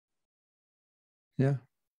Yeah.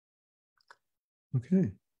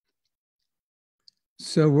 Okay.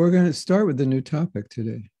 So we're going to start with the new topic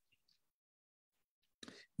today.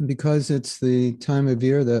 And because it's the time of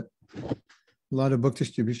year that a lot of book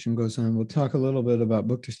distribution goes on, we'll talk a little bit about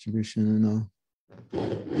book distribution, and I'll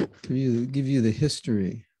give you the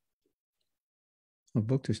history of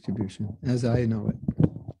book distribution as I know it.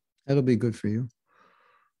 That'll be good for you.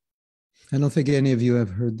 I don't think any of you have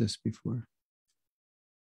heard this before.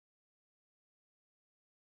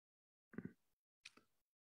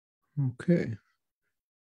 Okay.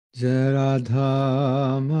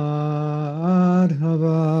 Jaradha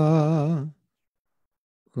Madhava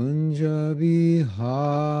Kunja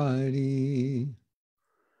Bihari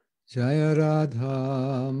Jaya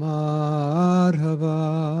Radha Madhava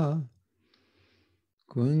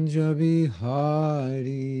Kunja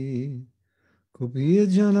Bihari Gopiya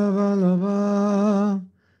Jana Vallabha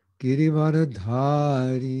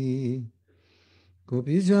Girivardhari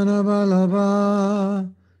Gopiya Jana Vallabha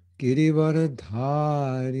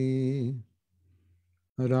Girivardhari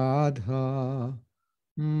Radha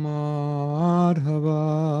Madhava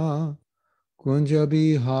Kunja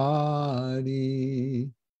Bihari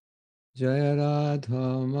Jaya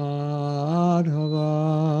Radha Madhava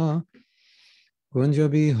Kunja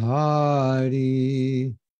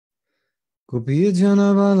Bihari Gopiya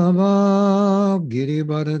Jana Vallabha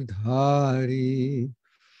Girivardhari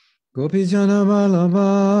Gopi Jana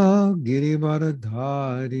Vallabha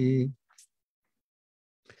Girivardhari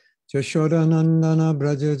Jashodanandana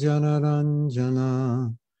Braja Jana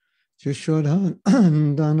Ranjana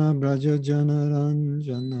Jashodanandana Braja Jana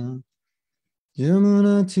Ranjana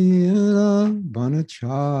Jamuna Tira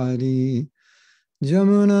Banachari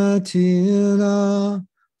Jamuna Tira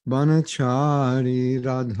Banachari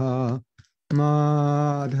Radha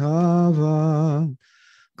Madhava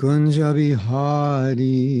Kunja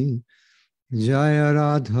Bihari Jaya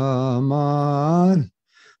Radha Madhava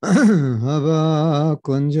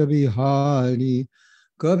Kunja Bihari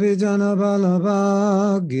Gopi Jana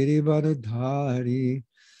Vallabha Girivardhari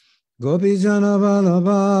Gopi Jana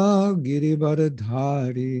Vallabha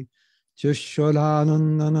Girivardhari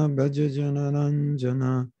Jashodanandana Braja Jana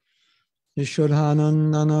Ranjana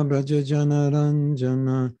Jashodanandana Braja Jana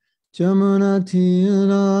Ranjana Jamuna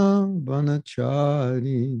Tira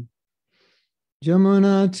Banachari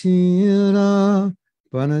Jamuna Tira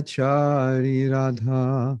Banachari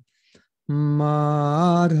Radha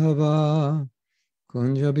Madhava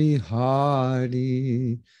Kunja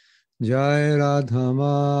Bihari Jai Radha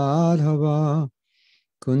Madhava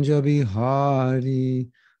Kunja Bihari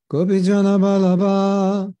Gopi Jana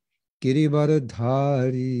Vallabha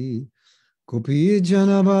Girivardhari Gopi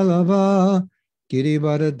Jana Vallabha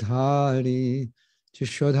Girivardhari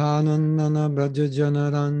Jashodanandana Braja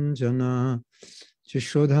Jana Ranjana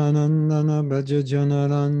Jashodanandana Braja Jana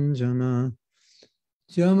Ranjana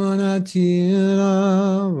Jamuna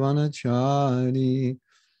Tira Vanachari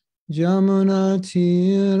Jamuna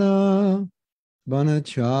Tira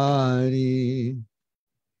Vanachari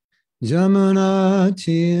Jamuna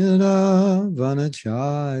Tira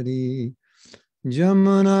Vanachari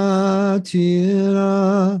Jamuna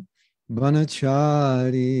Tira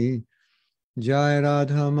Vanachari Jai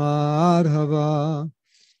Radha Madhava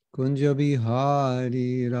Kunja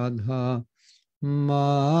Bihari Radha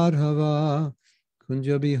Madhava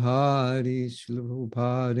Kunja Bihari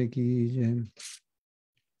Prabhupada Ki Jai.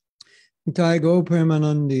 Nitai Go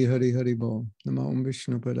Premanandi Hari Hari Bo Namo Om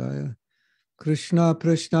Vishnu Padaya Krishna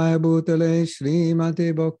Prashnaya Bhutale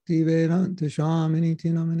Srimate Bhakti Vedanta Swamini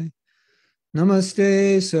Namane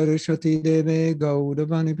Namaste Saraswati Deve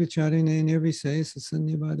Gaudavani Pacharine Nirvisesa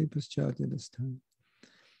Sanyavadi Paschati this time.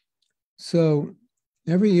 So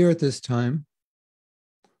every year at this time,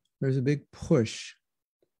 there's a big push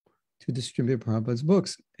to distribute Prabhupada's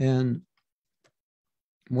books. And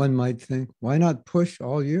one might think, why not push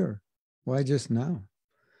all year? Why just now?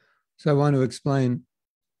 So I want to explain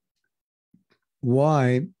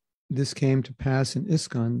why this came to pass in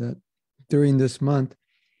ISKCON, that during this month,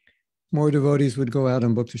 more devotees would go out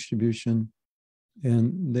on book distribution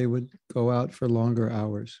and they would go out for longer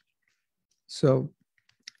hours. So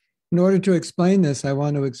in order to explain this, I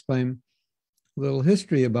want to explain a little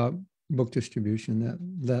history about book distribution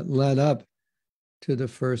that led up to the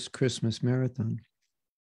first Christmas marathon.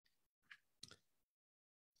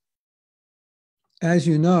 As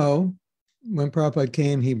you know, when Prabhupada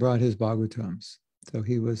came, he brought his Bhagavatams. So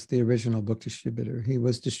he was the original book distributor. He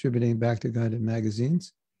was distributing Bhakti Guided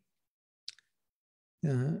magazines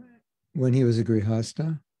when he was a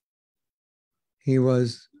Grihasta. He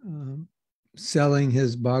was selling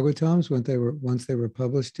his Bhagavatams once they were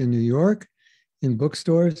published in New York in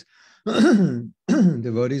bookstores.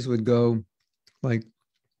 devotees would go, like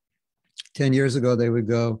 10 years ago, they would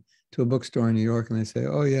go to a bookstore in New York and they say,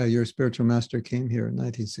 oh yeah, your spiritual master came here in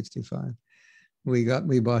 1965.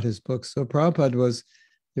 We bought his books. So Prabhupada was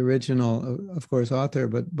the original, of course, author,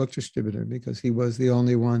 but book distributor, because he was the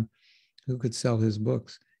only one who could sell his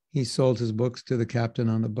books. He sold his books to the captain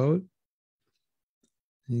on the boat.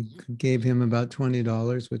 He gave him about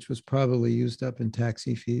 $20, which was probably used up in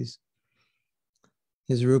taxi fees.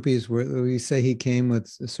 His rupees were, we say he came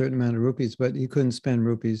with a certain amount of rupees, but he couldn't spend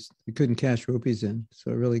rupees. He couldn't cash rupees in.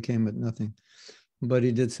 So it really came with nothing. But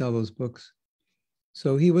he did sell those books.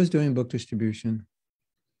 So he was doing book distribution.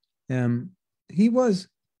 He was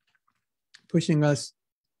pushing us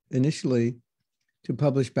initially to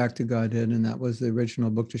publish Back to Godhead, and that was the original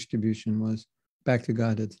book distribution, was Back to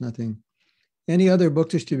Godhead. It's nothing. Any other book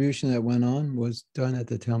distribution that went on was done at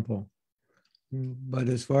the temple. But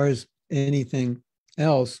as far as anything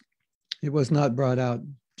else, it was not brought out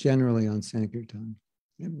generally on Sankirtan.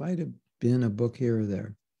 It might have been a book here or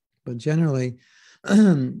there, but generally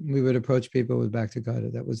we would approach people with Back to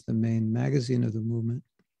Godhead. That was the main magazine of the movement.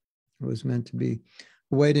 It was meant to be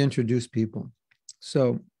a way to introduce people.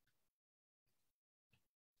 So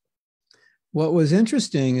what was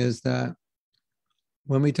interesting is that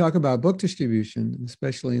when we talk about book distribution,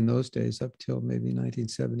 especially in those days up till maybe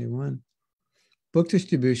 1971, book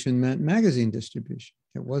distribution meant magazine distribution.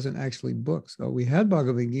 It wasn't actually books. So we had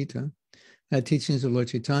Bhagavad Gita, had teachings of Lord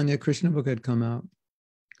Chaitanya, Krishna book had come out,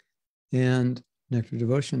 and Nectar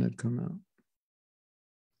Devotion had come out.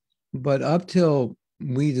 But up till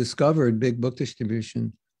we discovered big book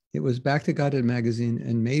distribution, it was Back to Godhead magazine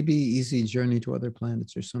and maybe Easy Journey to Other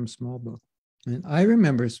Planets or some small book. And I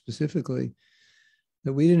remember specifically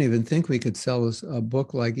that we didn't even think we could sell a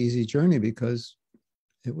book like Easy Journey because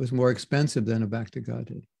it was more expensive than a Back to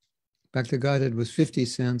Godhead. Back to Godhead was 50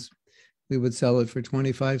 cents. We would sell it for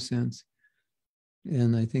 25 cents.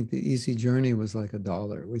 And I think the Easy Journey was like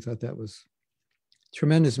 $1. We thought that was a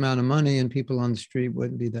tremendous amount of money and people on the street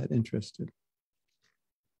wouldn't be that interested.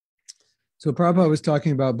 So Prabhupada was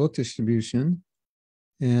talking about book distribution,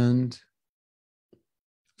 and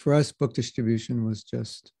for us, book distribution was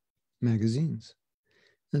just magazines.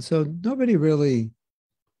 And so nobody really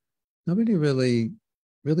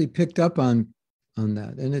picked up on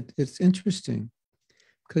that. And it's interesting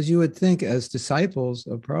because you would think as disciples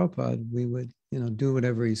of Prabhupada, we would, do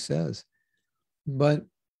whatever he says. But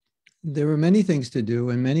there were many things to do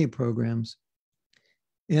and many programs.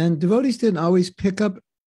 And devotees didn't always pick up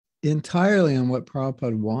entirely on what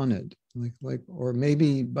Prabhupada wanted. Or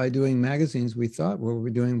maybe by doing magazines, we thought, well, we're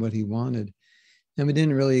doing what he wanted. And we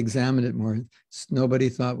didn't really examine it more. Nobody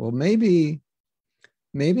thought, well, maybe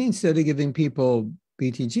instead of giving people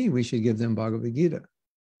BTG, we should give them Bhagavad Gita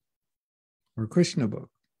or Krishna book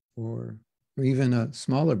or even a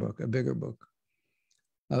smaller book, a bigger book,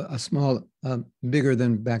 bigger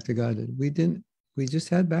than Back to Godhead. We just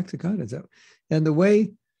had Back to Godhead. And the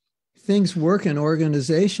way things work in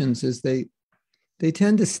organizations is they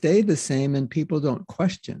tend to stay the same and people don't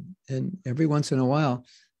question. And every once in a while,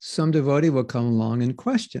 some devotee will come along and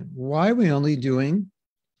question, why are we only doing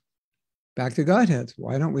Back to Godhead?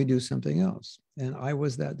 Why don't we do something else? And I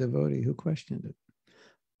was that devotee who questioned it.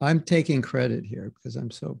 I'm taking credit here because I'm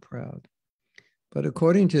so proud. But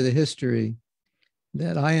according to the history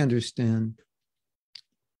that I understand,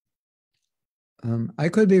 I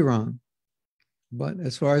could be wrong. But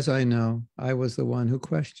as far as I know, I was the one who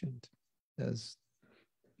questioned, as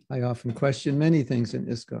I often question many things in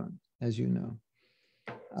ISKCON, as you know.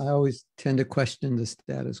 I always tend to question the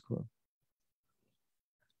status quo.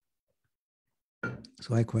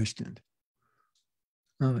 So I questioned.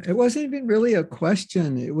 It wasn't even really a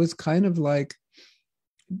question. It was kind of like,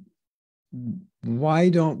 why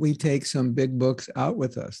don't we take some big books out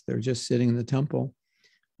with us? They're just sitting in the temple.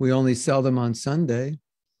 We only sell them on Sunday.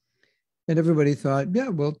 And everybody thought, yeah,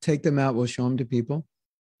 we'll take them out. We'll show them to people.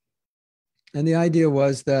 And the idea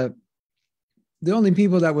was that the only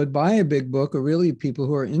people that would buy a big book are really people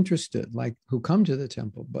who are interested, like who come to the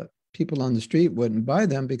temple. But people on the street wouldn't buy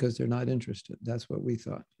them because they're not interested. That's what we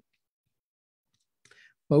thought.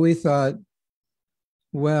 But we thought,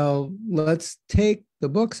 well, let's take the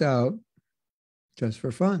books out just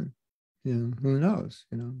for fun. Who knows?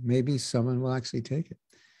 Maybe someone will actually take it.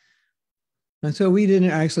 And so we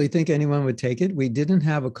didn't actually think anyone would take it. We didn't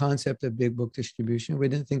have a concept of big book distribution. We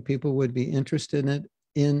didn't think people would be interested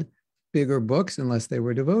in bigger books unless they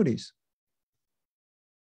were devotees.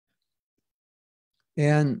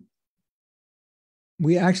 And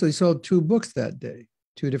we actually sold 2 books that day.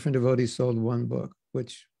 2 different devotees sold 1 book,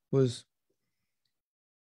 which was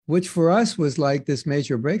which for us was like this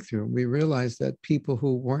major breakthrough. We realized that people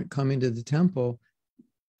who weren't coming to the temple,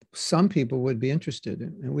 some people would be interested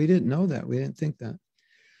in, and we didn't know that. We didn't think that.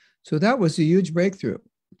 So that was a huge breakthrough,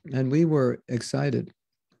 and we were excited.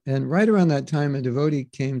 And right around that time, a devotee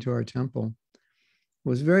came to our temple,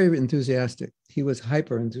 was very enthusiastic. He was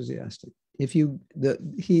hyper enthusiastic.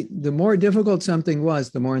 The more difficult something was,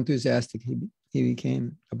 the more enthusiastic he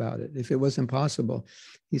became about it. If it was impossible,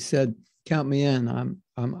 he said, "Count me in.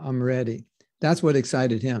 I'm ready." That's what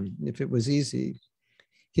excited him. If it was easy,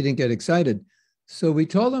 he didn't get excited. So we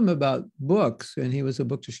told him about books, and he was a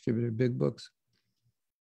book distributor, big books.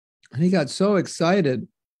 And he got so excited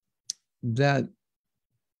that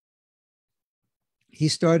he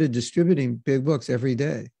started distributing big books every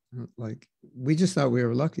day. Like, we just thought we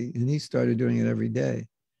were lucky, and he started doing it every day,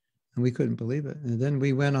 and we couldn't believe it. And then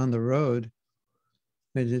we went on the road,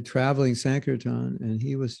 we did traveling Sankirtan, and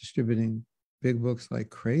he was distributing big books like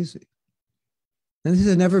crazy. And this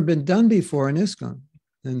had never been done before in ISKCON.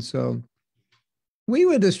 And so we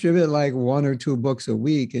would distribute like 1 or 2 books a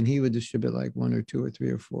week, and he would distribute like 1 or 2 or 3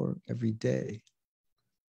 or 4 every day.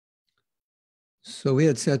 So we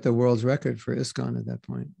had set the world's record for ISKCON at that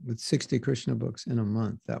point with 60 Krishna books in a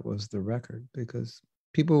month. That was the record, because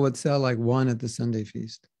people would sell like 1 at the Sunday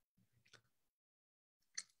feast.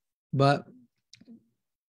 But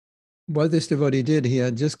what this devotee did, he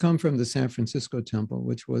had just come from the San Francisco temple,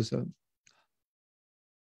 which was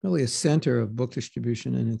really a center of book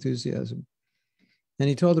distribution and enthusiasm. And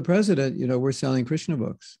he told the president, we're selling Krishna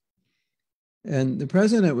books. And the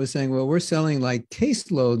president was saying, well, we're selling like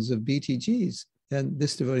caseloads of BTGs. And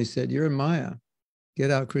this devotee said, you're in Maya.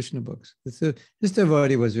 Get out Krishna books. This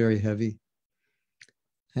devotee was very heavy.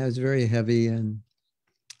 He was very heavy. And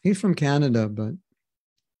he's from Canada, but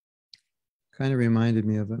kind of reminded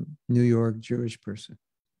me of a New York Jewish person.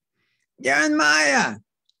 You're in Maya.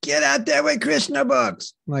 Get out there with Krishna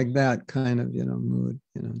books. Like that kind of, mood,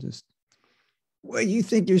 just, well, you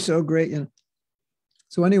think you're so great.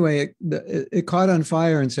 So anyway, it caught on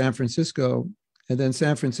fire in San Francisco. And then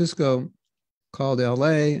San Francisco called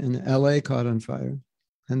LA, and LA caught on fire.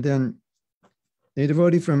 And then a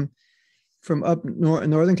devotee from up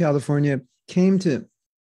Northern California came to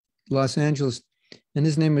Los Angeles, and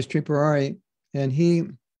his name was Tripurari, and he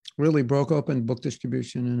really broke open book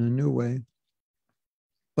distribution in a new way,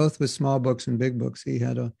 both with small books and big books. He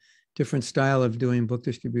had a different style of doing book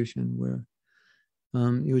distribution where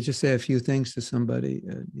you would just say a few things to somebody,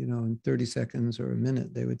 in 30 seconds or a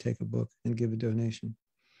minute, they would take a book and give a donation.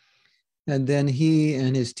 And then he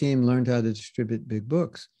and his team learned how to distribute big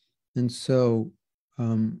books. And so,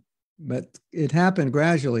 but it happened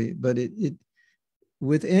gradually, but it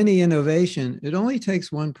with any innovation, it only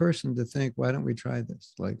takes one person to think, why don't we try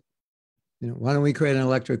this? Like, why don't we create an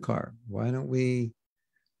electric car? Why don't we,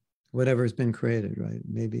 whatever's been created, right?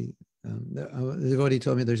 Maybe the devotee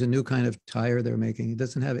told me there's a new kind of tire they're making. It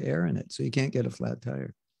doesn't have air in it, so you can't get a flat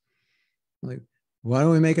tire. Like, why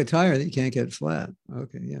don't we make a tire that you can't get flat?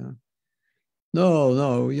 Okay, yeah.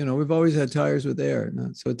 No, we've always had tires with air. No,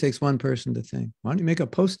 so it takes one person to think. Why don't you make a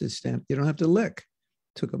postage stamp? You don't have to lick.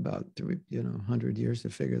 Took about 100 years to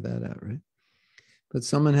figure that out, right? But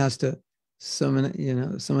someone has to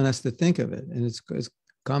think of it, and it's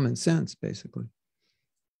common sense, basically.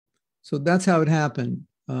 So that's how it happened.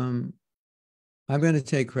 I'm going to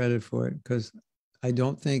take credit for it because I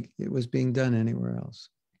don't think it was being done anywhere else.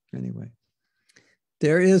 Anyway,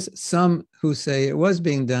 there is some who say it was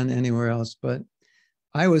being done anywhere else, but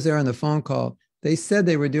I was there on the phone call. They said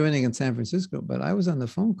they were doing it in San Francisco, but I was on the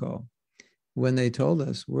phone call when they told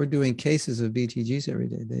us we're doing cases of BTGs every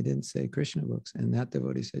day. They didn't say Krishna books. And that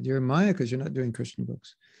devotee said, you're in Maya because you're not doing Krishna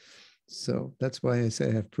books. So that's why I say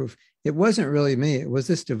I have proof. It wasn't really me. It was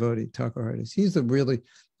this devotee, Thakur. He's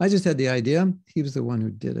I just had the idea. He was the one who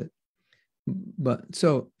did it. But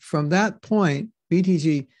so from that point,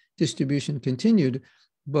 BTG distribution continued,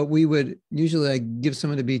 but we would usually give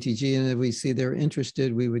someone a BTG, and if we see they're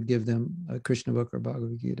interested, we would give them a Krishna book or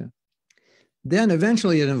Bhagavad Gita. Then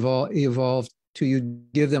eventually it evolved to you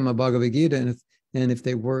give them a Bhagavad Gita, and if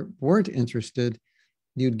they weren't interested,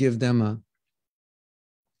 you'd give them a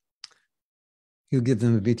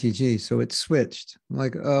BTG. So it switched.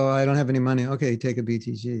 Like, oh, I don't have any money. Okay, take a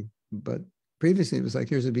BTG. But previously it was like,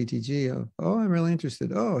 here's a BTG. Oh, I'm really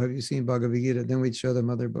interested. Oh, have you seen Bhagavad Gita? Then we'd show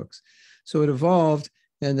them other books. So it evolved,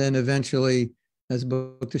 and then eventually, as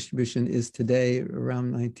book distribution is today,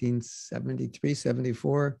 around 1973,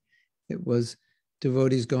 74, it was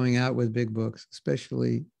devotees going out with big books,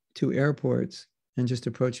 especially to airports, and just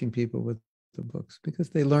approaching people with the books because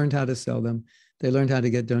they learned how to sell them. They learned how to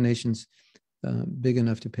get donations big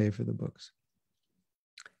enough to pay for the books.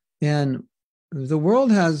 And the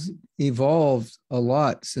world has evolved a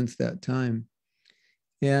lot since that time.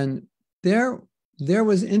 And there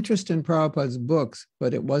was interest in Prabhupada's books,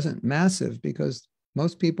 but it wasn't massive because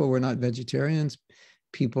most people were not vegetarians.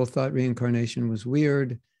 People thought reincarnation was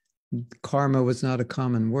weird. Karma was not a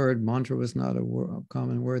common word. Mantra was not a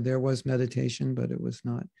common word. There was meditation, but it was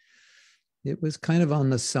not. It was kind of on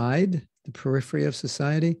the side, the periphery of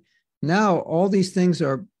society. Now, all these things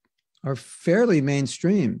are fairly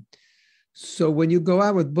mainstream. So when you go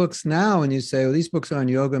out with books now and you say, oh, these books are on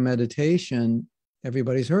yoga meditation,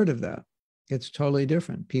 everybody's heard of that. It's totally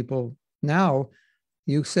different. People now,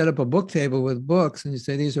 you set up a book table with books and you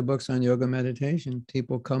say, these are books on yoga meditation.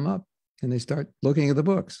 People come up and they start looking at the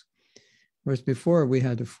books. Whereas before we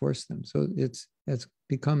had to force them. So it's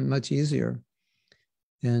become much easier.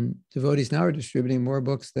 And devotees now are distributing more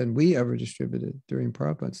books than we ever distributed during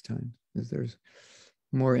Prabhupada's time, because there's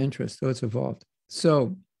more interest. So it's evolved.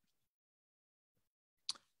 So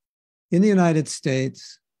in the United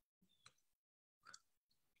States,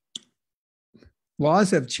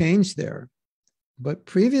 laws have changed there. But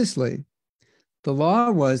previously, the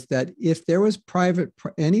law was that if there was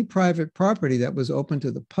any private property that was open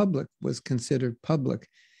to the public was considered public.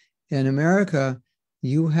 In America,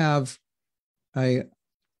 you have a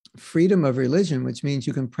freedom of religion, which means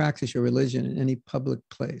you can practice your religion in any public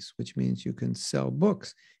place, which means you can sell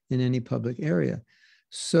books in any public area.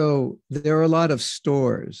 So there are a lot of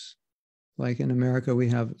stores. Like in America, we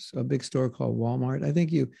have a big store called Walmart. I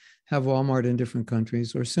think you have Walmart in different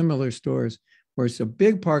countries or similar stores where it's a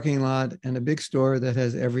big parking lot and a big store that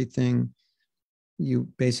has everything,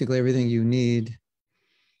 basically everything you need.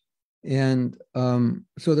 And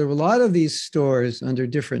so there were a lot of these stores under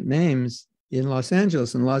different names in Los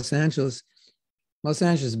Angeles. And Los Angeles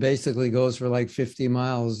basically goes for like 50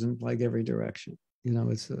 miles in like every direction. You know,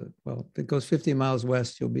 if it goes 50 miles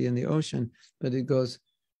west, you'll be in the ocean, but you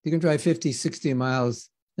can drive 50, 60 miles.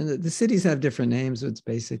 And the cities have different names. It's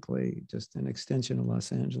basically just an extension of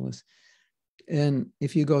Los Angeles. And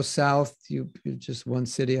if you go south, you're just one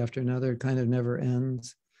city after another. It kind of never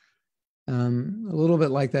ends. A little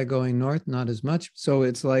bit like that going north, not as much. So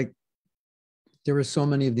it's like there were so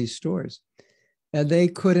many of these stores. And they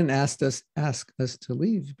couldn't ask us to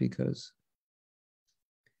leave because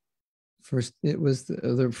first it was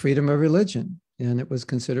the freedom of religion and it was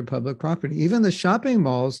considered public property. Even the shopping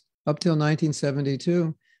malls up till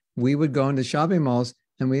 1972, we would go into shopping malls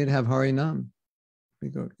and we'd have Harinam.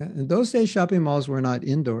 In those days, shopping malls were not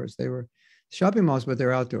indoors. They were shopping malls, but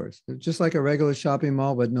they're outdoors. They're just like a regular shopping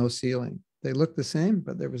mall, but no ceiling. They looked the same,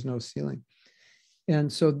 but there was no ceiling.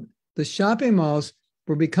 And so the shopping malls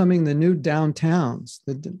were becoming the new downtowns.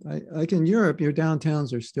 Like in Europe, your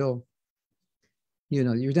downtowns are still,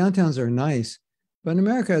 your downtowns are nice. But in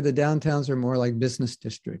America, the downtowns are more like business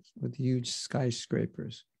districts with huge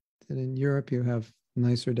skyscrapers. And in Europe, you have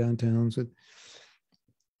nicer downtowns with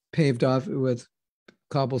paved off with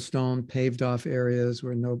cobblestone, paved off areas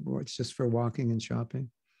where it's just for walking and shopping.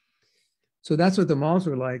 So that's what the malls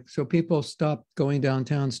were like. So people stopped going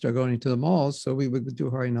downtown, start going to the malls. So we would do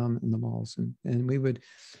Harinam in the malls and we would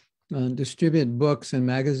distribute books and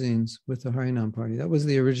magazines with the Harinam party. That was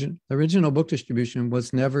the original book distribution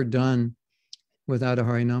was never done without a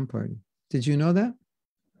Harinam party. Did you know that?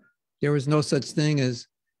 There was no such thing as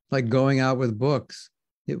like going out with books.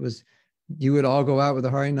 You would all go out with a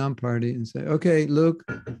Harinam party and say, okay, Luke,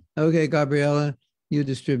 okay, Gabriella, you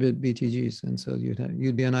distribute BTGs. And so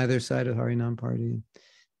you'd be on either side of the Harinam party.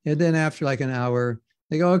 And then after like an hour,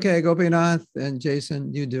 they go, okay, Gopinath and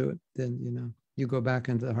Jason, you do it. Then, you go back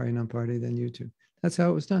into the Harinam party, then you two. That's how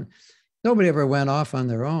it was done. Nobody ever went off on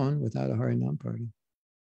their own without a Harinam party.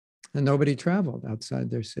 And nobody traveled outside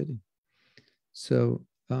their city. So,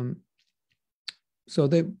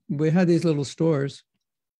 we had these little stores.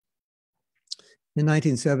 In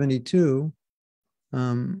 1972,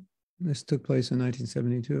 this took place in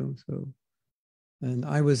 1972. And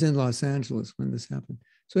I was in Los Angeles when this happened.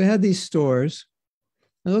 So we had these stores,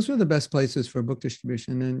 and those were the best places for book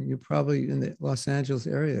distribution. And you probably, in the Los Angeles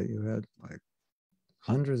area, you had like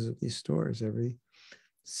hundreds of these stores. Every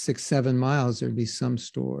 6-7 miles, there'd be some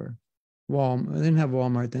store. Walmart, they didn't have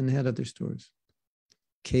Walmart, then they had other stores.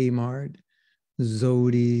 Kmart,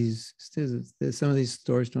 Zodi's, some of these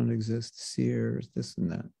stores don't exist, Sears, this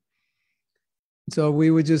and that. So we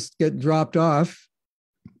would just get dropped off.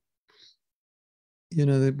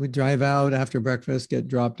 We'd drive out after breakfast, get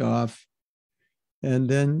dropped off, and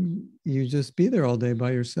then you just be there all day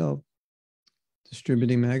by yourself,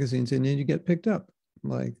 distributing magazines, and then you get picked up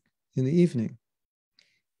like in the evening.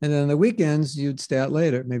 And then on the weekends, you'd stay out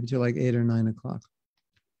later, maybe till like 8 or 9 o'clock.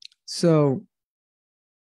 So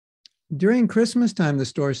During Christmas time, the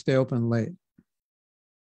stores stay open late.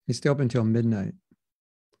 They stay open until midnight.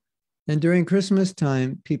 And during Christmas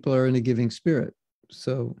time, people are in a giving spirit.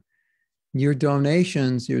 So your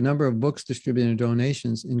donations, your number of books distributed in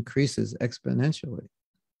donations increases exponentially.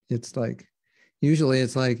 It's like, usually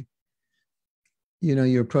it's like,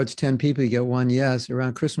 you approach 10 people, you get one yes.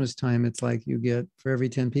 Around Christmas time, it's like you get, for every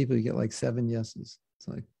 10 people, you get like 7 yeses. It's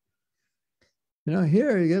like,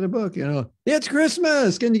 here, you get a book, it's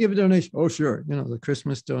Christmas. Can you give a donation? Oh, sure. The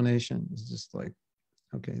Christmas donation is just like,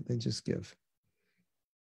 okay, they just give.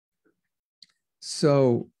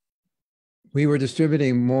 So we were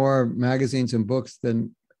distributing more magazines and books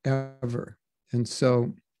than ever. And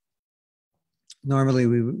so normally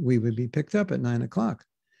we would be picked up at 9 o'clock.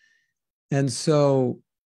 And so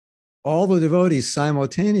all the devotees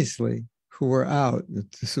simultaneously who were out,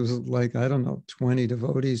 this was like, I don't know, 20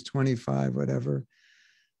 devotees, 25, whatever.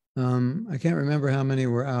 I can't remember how many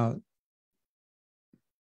were out.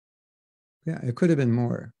 Yeah, it could have been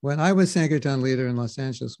more. When I was Sankirtan leader in Los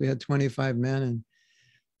Angeles, we had 25 men, and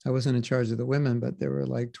I wasn't in charge of the women, but there were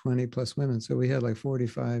like 20 plus women. So we had like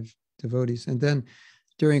 45 devotees. And then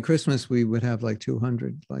during Christmas, we would have like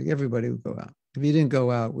 200, like everybody would go out. If you didn't go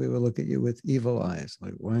out, we would look at you with evil eyes.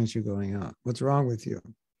 Like, why aren't you going out? What's wrong with you?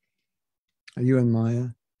 Are you in Maya?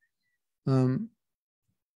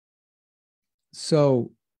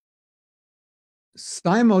 So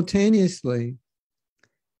simultaneously,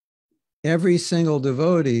 every single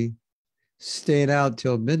devotee stayed out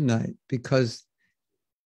till midnight because,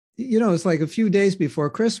 it's like a few days before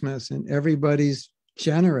Christmas and everybody's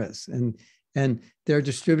generous and they're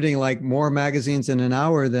distributing like more magazines in an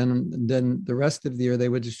hour than the rest of the year they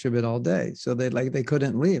would distribute all day. So they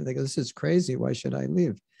couldn't leave. They go, this is crazy. Why should I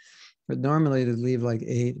leave? But normally they'd leave like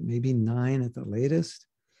 8, maybe 9 at the latest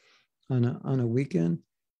on a weekend.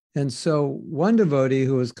 And so one devotee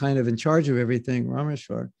who was kind of in charge of everything,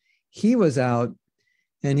 Rameshwar, he was out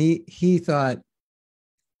and he thought,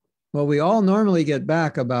 well, we all normally get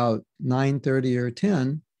back about 9:30 or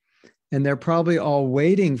 10, and they're probably all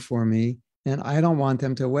waiting for me, and I don't want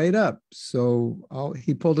them to wait up. So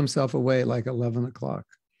he pulled himself away at like 11 o'clock,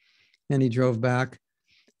 and he drove back,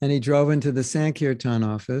 and he drove into the Sankirtan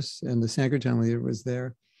office, and the Sankirtan leader was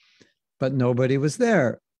there, but nobody was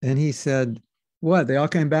there. And he said, what, they all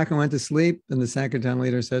came back and went to sleep? And the Sankirtan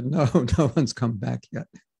leader said, no one's come back yet.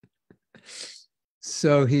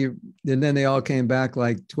 So and then they all came back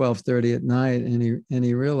like 12:30 at night, and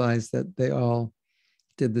he realized that they all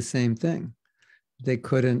did the same thing. They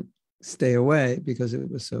couldn't stay away because it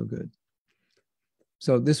was so good.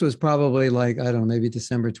 So this was probably like, I don't know, maybe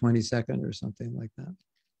December 22nd or something like that.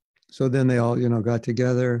 So then they all, got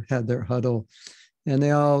together, had their huddle, and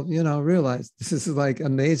they all, realized this is like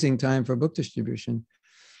amazing time for book distribution.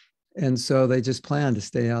 And so they just planned to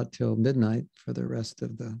stay out till midnight for the rest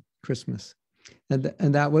of the Christmas. And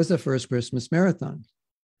that was the first Christmas marathon.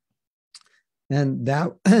 And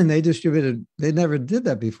they distributed, they never did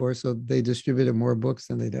that before. So they distributed more books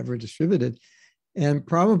than they'd ever distributed. And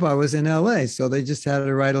Prabhupada was in LA. So they just had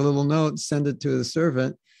to write a little note, send it to the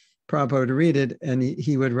servant. Prabhupada would read it, and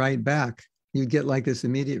he would write back. You'd get like this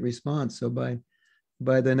immediate response. So by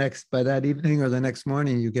that evening or the next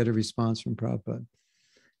morning, you get a response from Prabhupada.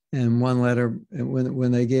 And one letter,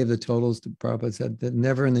 when they gave the totals to Prabhupada, said that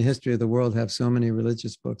never in the history of the world have so many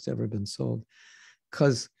religious books ever been sold.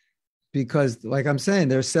 Because like I'm saying,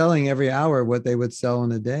 they're selling every hour what they would sell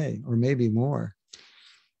in a day, or maybe more.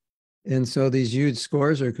 And so these huge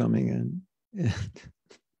scores are coming in. And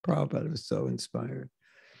Prabhupada was so inspired.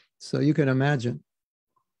 So you can imagine.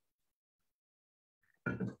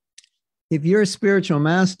 If your spiritual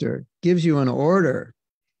master gives you an order,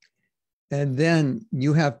 and then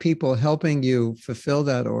you have people helping you fulfill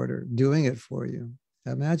that order, doing it for you,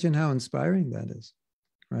 imagine how inspiring that is,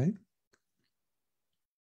 right?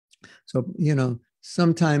 So,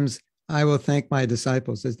 sometimes I will thank my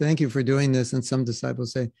disciples. Say, thank you for doing this. And some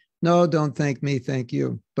disciples say, no, don't thank me, thank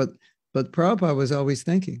you. But Prabhupada was always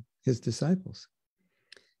thanking his disciples.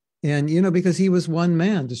 And, because he was one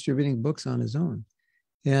man distributing books on his own.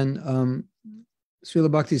 And Srila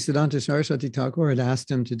Bhaktisiddhanta Saraswati Thakur had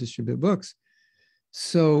asked him to distribute books.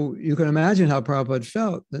 So you can imagine how Prabhupada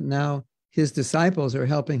felt that now his disciples are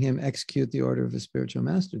helping him execute the order of his spiritual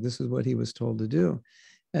master. This is what he was told to do.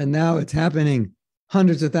 And now it's happening.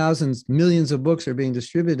 Hundreds of thousands, millions of books are being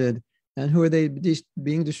distributed. And who are they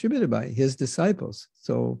being distributed by? His disciples.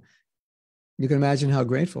 So you can imagine how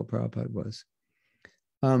grateful Prabhupada was.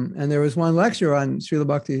 And there was one lecture on Srila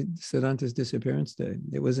Bhaktisiddhanta's disappearance day.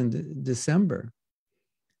 It was in December.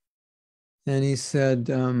 And he said,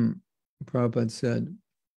 Prabhupada said,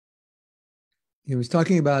 he was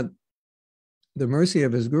talking about the mercy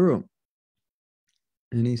of his guru.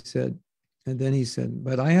 And then he said,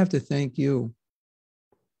 but I have to thank you.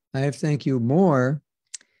 I have to thank you more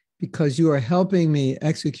because you are helping me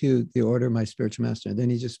execute the order of my spiritual master. And then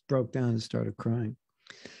he just broke down and started crying.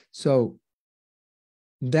 So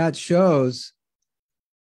that shows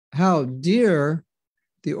how dear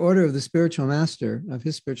the order of the spiritual master, of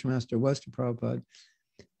his spiritual master, was to Prabhupada,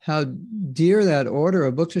 how dear that order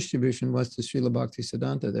of book distribution was to Srila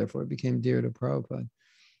Bhaktisiddhanta, therefore it became dear to Prabhupada,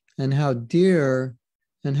 and how dear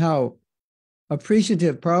and how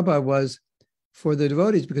appreciative Prabhupada was for the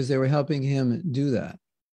devotees because they were helping him do that.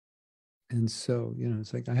 And so,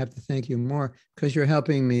 it's like, I have to thank you more because you're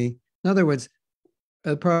helping me. In other words,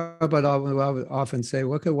 Prabhupada would often say,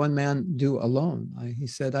 what could one man do alone? He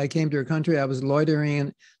said, I came to your country, I was loitering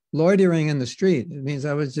in the street. It means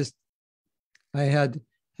I had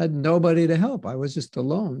nobody to help. I was just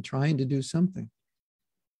alone trying to do something.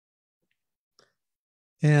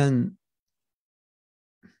 And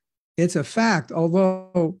it's a fact,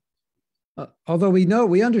 although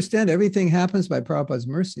we understand everything happens by Prabhupada's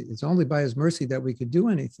mercy. It's only by his mercy that we could do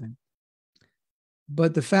anything.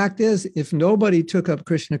 But the fact is, if nobody took up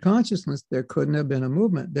Krishna consciousness, there couldn't have been a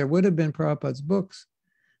movement. There would have been Prabhupada's books,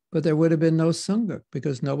 but there would have been no Sangha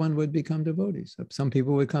because no one would become devotees. Some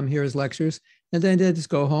people would come here as lectures and then they'd just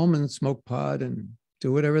go home and smoke pot and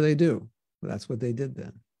do whatever they do. Well, that's what they did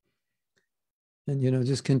then. And,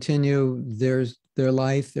 just continue their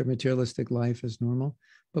life, their materialistic life as normal.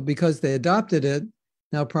 But because they adopted it,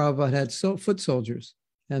 now Prabhupada had foot soldiers,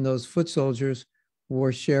 and those foot soldiers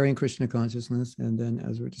were sharing Krishna consciousness, and then,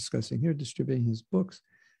 as we're discussing here, distributing his books.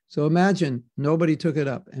 So imagine nobody took it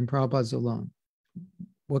up, and Prabhupada's alone.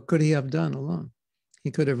 What could he have done alone?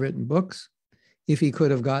 He could have written books. If he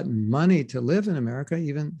could have gotten money to live in America,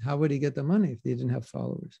 even how would he get the money if he didn't have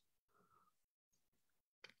followers?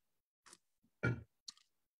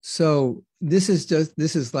 So this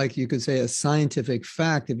is like, you could say, a scientific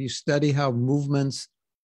fact. If you study how movements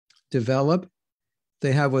develop,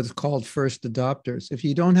 they have what's called first adopters. If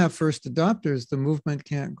you don't have first adopters, the movement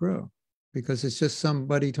can't grow because it's just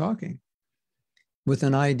somebody talking with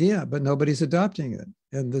an idea, but nobody's adopting it.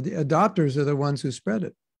 And the adopters are the ones who spread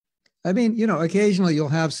it. I mean, occasionally you'll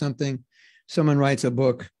have someone writes a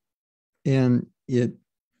book and it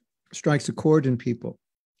strikes a chord in people.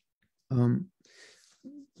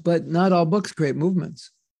 But not all books create movements,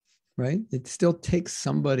 right? It still takes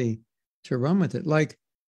somebody to run with it. Like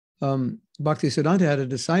Bhaktisiddhanta had a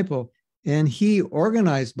disciple and he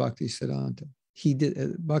organized Bhaktisiddhanta. He did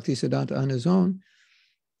Bhaktisiddhanta on his own.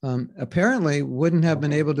 Apparently wouldn't have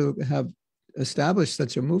been able to have established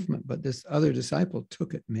such a movement, but this other disciple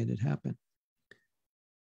took it, made it happen.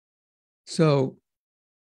 So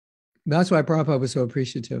that's why Prabhupada was so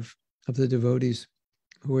appreciative of the devotees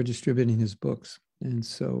who were distributing his books. And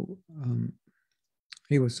so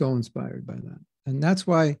he was so inspired by that. And that's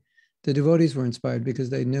why the devotees were inspired,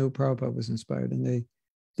 because they knew Prabhupada was inspired. And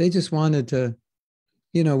they just wanted to,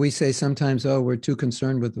 we say sometimes, oh, we're too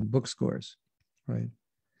concerned with the book scores, right?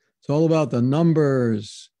 It's all about the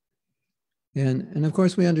numbers. And of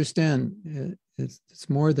course, we understand it's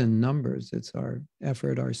more than numbers. It's our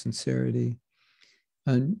effort, our sincerity,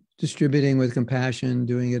 distributing with compassion,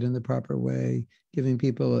 doing it in the proper way,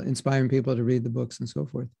 inspiring people to read the books and so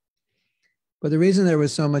forth. But the reason there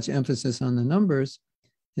was so much emphasis on the numbers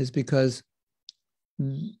is because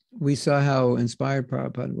we saw how inspired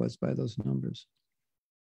Prabhupada was by those numbers.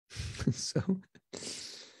 So,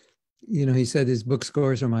 he said his book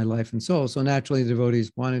scores are my life and soul. So naturally, the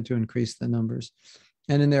devotees wanted to increase the numbers.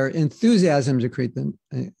 And in their enthusiasm to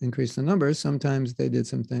increase the numbers, sometimes they did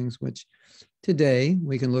some things which today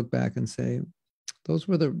we can look back and say, those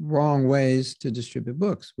were the wrong ways to distribute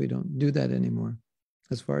books. We don't do that anymore,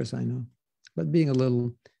 as far as I know. But being a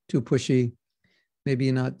little too pushy,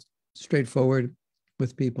 maybe not straightforward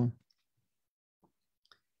with people.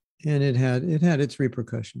 And it had its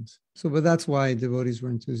repercussions. But that's why devotees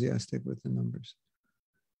were enthusiastic with the numbers.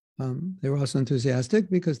 They were also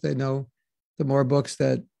enthusiastic because they know the more books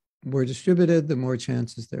that were distributed, the more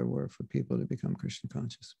chances there were for people to become Krishna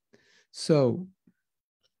conscious. So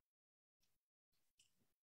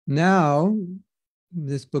now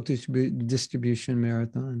this book distribution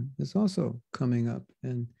marathon is also coming up,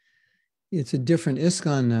 and it's a different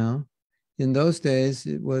ISKCON now. In those days,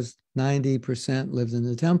 it was 90% lived in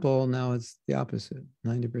the temple. Now it's the opposite.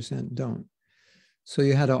 90% don't. So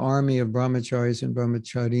you had an army of brahmacharis and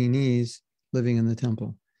brahmacharinis living in the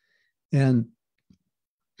temple.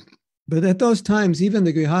 But at those times, even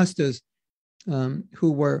the grihastas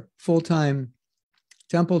who were full-time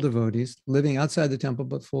temple devotees, living outside the temple,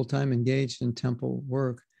 but full-time engaged in temple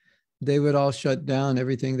work, they would all shut down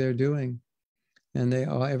everything they're doing. And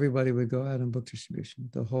everybody would go out on book distribution.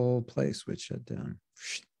 The whole place would shut down.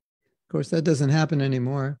 Of course, that doesn't happen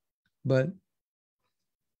anymore, but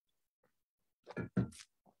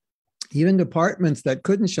even departments that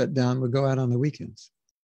couldn't shut down would go out on the weekends.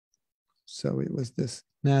 So it was this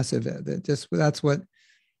massive, that's what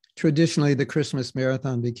traditionally the Christmas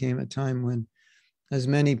marathon became, a time when as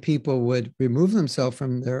many people would remove themselves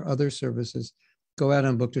from their other services, go out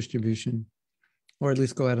on book distribution, or at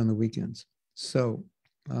least go out on the weekends. So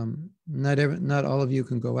not all of you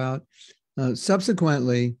can go out.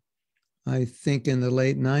 Subsequently, I think in the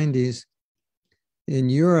late 90s, in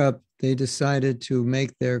Europe, they decided to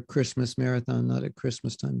make their Christmas marathon not at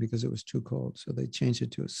Christmas time because it was too cold. So they changed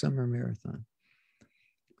it to a summer marathon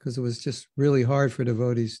because it was just really hard for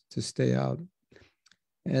devotees to stay out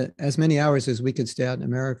as many hours as we could stay out in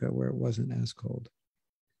America where it wasn't as cold.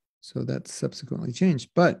 So that subsequently changed.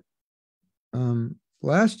 But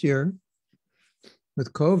last year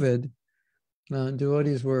with COVID,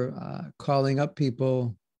 devotees were calling up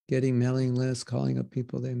people, getting mailing lists, calling up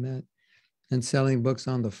people they met, and selling books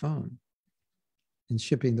on the phone and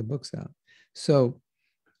shipping the books out. So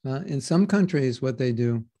in some countries, what they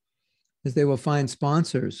do is they will find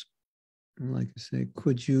sponsors. Like I say,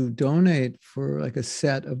 could you donate for like a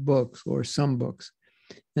set of books or some books?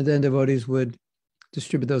 And then devotees would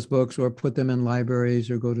distribute those books or put them in libraries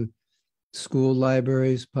or go to school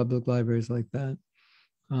libraries, public libraries like that.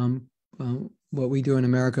 What we do in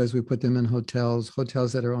America is we put them in hotels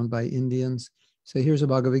that are owned by Indians. Say, here's a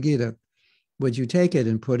Bhagavad Gita. Would you take it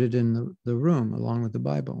and put it in the room along with the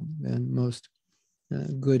Bible? And most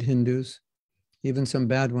good Hindus, even some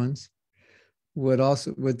bad ones,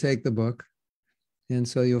 would take the book. And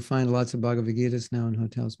so you'll find lots of Bhagavad Gitas now in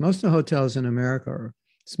hotels. Most of the hotels in America, or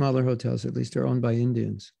smaller hotels at least, are owned by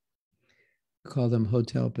Indians. We call them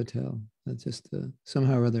Hotel Patel. That's just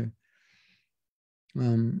somehow or other.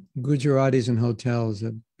 Gujaratis in hotels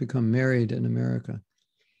have become married in America.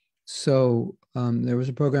 So there was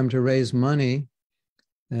a program to raise money,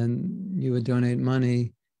 and you would donate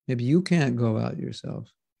money. Maybe you can't go out yourself,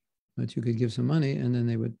 but you could give some money, and then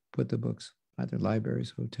they would put the books, either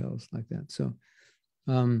libraries, hotels, like that. So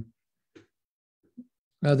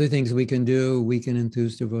other things we can do, we can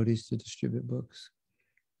enthuse devotees to distribute books.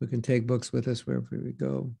 We can take books with us wherever we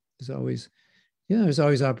go. There's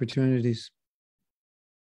always opportunities.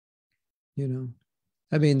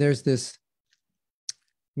 I mean, there's this,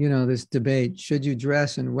 this debate. Should you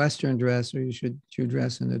dress in Western dress, or should you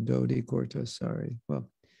dress in a dhoti, kurta, sari? Well,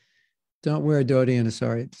 don't wear a dhoti and a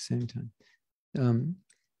sari at the same time.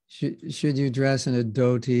 Should you dress in a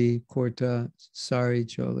dhoti, kurta, sari,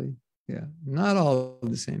 choli? Yeah, not all at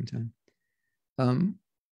the same time.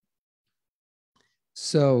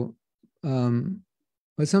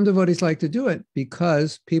 But some devotees like to do it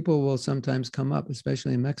because people will sometimes come up,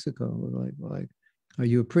 especially in Mexico, like, are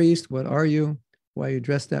you a priest? What are you? Why are you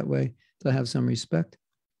dressed that way? They'll have some respect.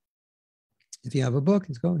 If you have a book,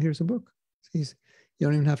 it's go, here's a book. It's easy. You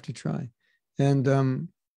don't even have to try. And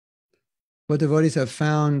what devotees have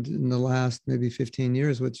found in the last maybe 15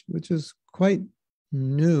 years, which is quite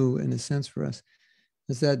new in a sense for us,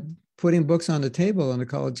 is that putting books on the table on a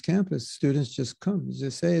college campus, students just come. You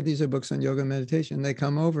just say, these are books on yoga and meditation. They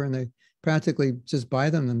come over and they practically just buy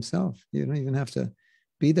them themselves. You don't even have to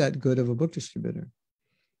be that good of a book distributor.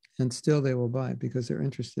 And still they will buy because they're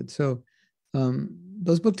interested. So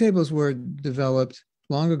those book tables were developed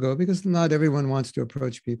long ago because not everyone wants to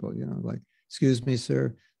approach people, like, excuse me,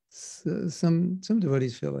 sir. Some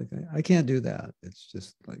devotees feel like I can't do that. It's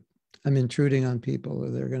just like I'm intruding on people, or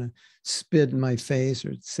they're going to spit in my face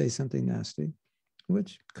or say something nasty,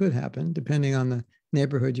 which could happen depending on the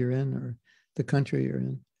neighborhood you're in or the country you're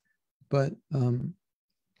in. But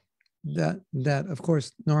that of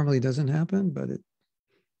course normally doesn't happen, but it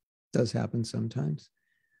does happen sometimes.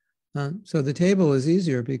 So the table is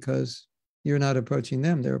easier because you're not approaching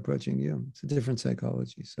them, they're approaching you. It's a different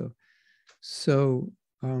psychology. So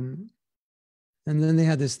and then they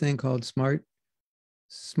had this thing called smart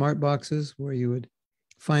boxes, where you would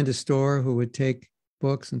find a store who would take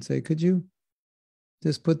books and say, could you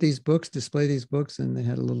just put these books, display these books? And they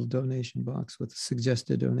had a little donation box with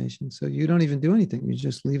suggested donations. So you don't even do anything. You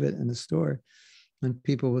just leave it in the store and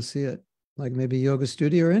people will see it, like maybe Yoga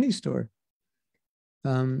Studio or any store.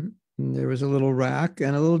 There was a little rack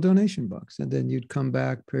and a little donation box. And then you'd come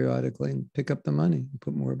back periodically and pick up the money and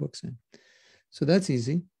put more books in. So that's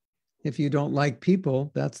easy. If you don't like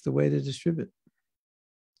people, that's the way to distribute.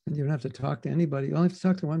 And you don't have to talk to anybody. You only have to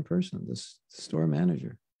talk to one person, the store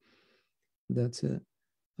manager. That's it.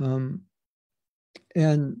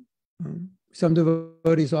 some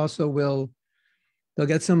devotees also they'll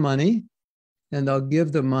get some money and they'll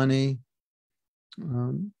give the money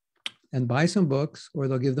and buy some books, or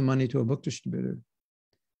they'll give the money to a book distributor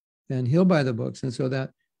and he'll buy the books. And so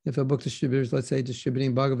that if a book distributor is, let's say,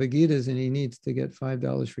 distributing Bhagavad Gitas and he needs to get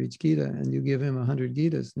 $5 for each Gita, and you give him 100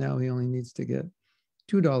 Gitas, now he only needs to get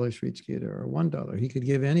 $2 for each Gita or $1. He could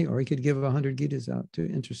give or he could give 100 Gitas out to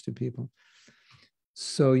interested people.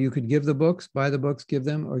 So you could give the books, buy the books, give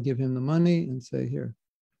them, or give him the money and say, here,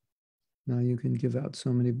 now you can give out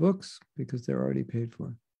so many books because they're already paid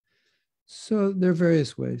for. So there are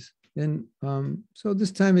various ways. And so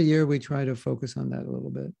this time of year, we try to focus on that a little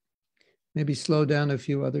bit. Maybe slow down a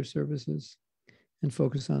few other services and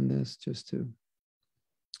focus on this just to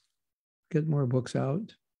get more books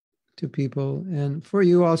out to people, and for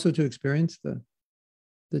you also to experience the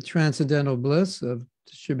transcendental bliss of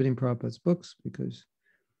distributing Prabhupada's books, because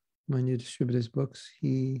when you distribute his books,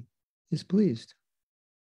 he is pleased.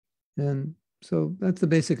 And so that's the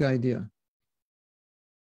basic idea.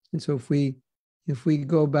 And so if we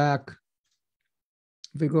go back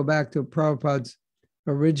to Prabhupada's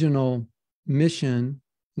original mission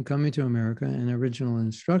in coming to America and original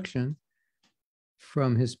instruction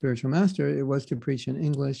from his spiritual master, it was to preach in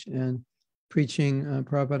English, and preaching,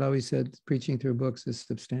 Prabhupada always said, preaching through books is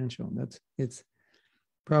substantial.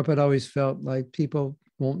 Prabhupada always felt like people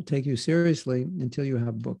won't take you seriously until you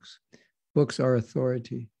have books. Books are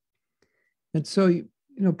authority. And so,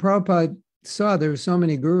 Prabhupada saw there were so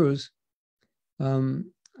many gurus.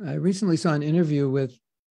 I recently saw an interview with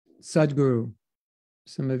Sadhguru.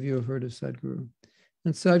 Some of you have heard of Sadhguru.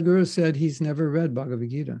 And Sadhguru said he's never read Bhagavad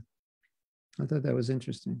Gita. I thought that was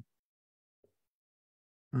interesting.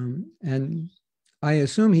 And I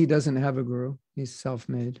assume he doesn't have a guru. He's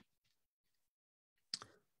self-made.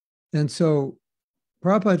 And so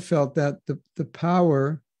Prabhupada felt that the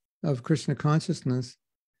power of Krishna consciousness,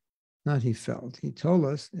 not he felt, he told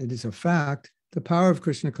us, it is a fact, the power of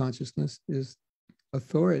Krishna consciousness is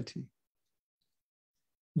authority.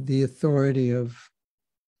 The authority of,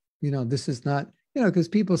 this is not, because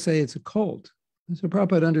people say it's a cult. And so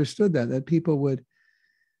Prabhupada understood that people would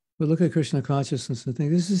look at Krishna consciousness and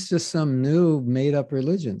think, this is just some new made up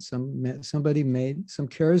religion. Some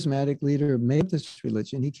charismatic leader made this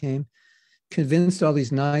religion. He came, convinced all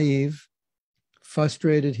these naive,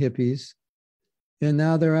 frustrated hippies, and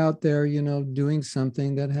now they're out there, doing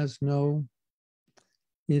something that has no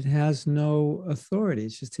authority.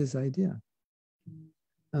 It's just his idea.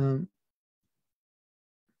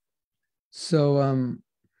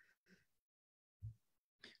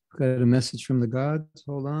 Got a message from the gods.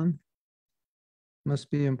 Hold on.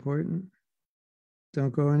 Must be important.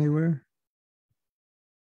 Don't go anywhere.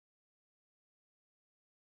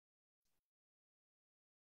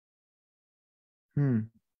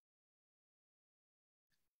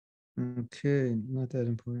 Okay, not that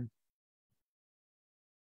important.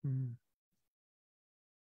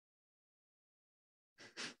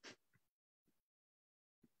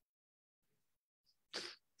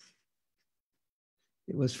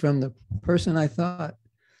 It was from the person I thought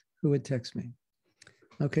who would text me.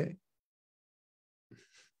 Okay.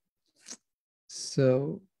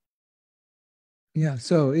 So, yeah,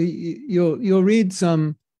 so you'll read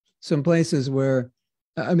some places where,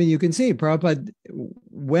 you can see Prabhupada,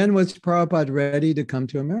 when was Prabhupada ready to come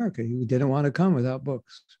to America? He didn't want to come without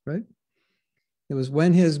books, right? It was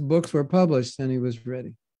when his books were published and he was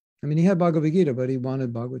ready. He had Bhagavad Gita, but he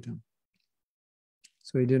wanted Bhagavatam.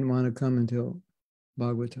 So he didn't want to come until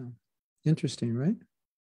Bhagavatam. Interesting, right?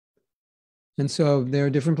 And so there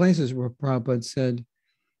are different places where Prabhupada said,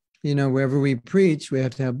 wherever we preach, we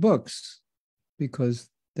have to have books, because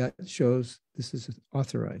that shows this is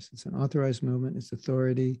authorized. It's an authorized movement. It's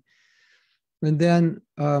authority. And then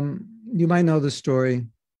you might know the story.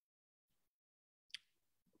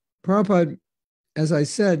 Prabhupada, as I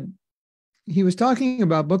said, he was talking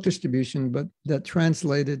about book distribution, but that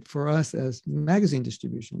translated for us as magazine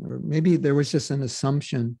distribution, or maybe there was just an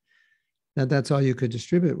assumption that that's all you could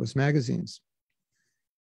distribute was magazines.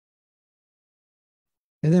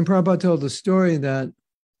 And then Prabhupada told the story that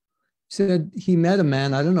he said he met a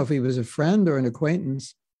man, I don't know if he was a friend or an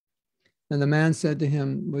acquaintance, and the man said to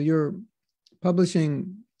him, well, you're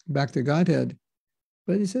publishing Back to Godhead,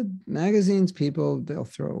 but he said, magazines, people, they'll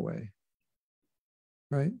throw away,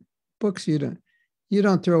 right? Books, you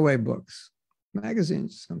don't throw away books.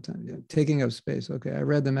 Magazines, sometimes, taking up space. Okay, I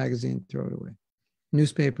read the magazine, throw it away.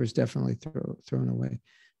 Newspapers, definitely thrown away.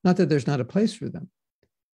 Not that there's not a place for them.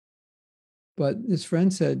 But his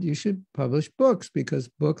friend said, you should publish books because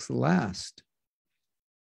books last,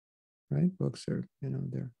 right? Books are,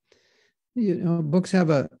 books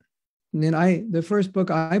have And then the first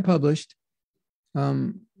book I published,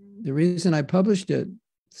 the reason I published it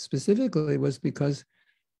specifically was because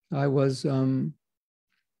I was at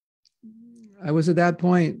that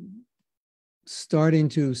point starting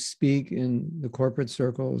to speak in the corporate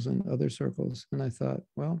circles and other circles. And I thought,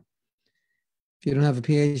 well, if you don't have a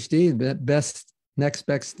PhD, the next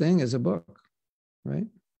best thing is a book, right?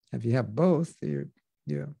 If you have both,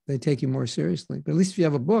 they take you more seriously. But at least if you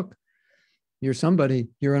have a book, you're somebody,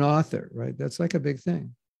 you're an author, right? That's like a big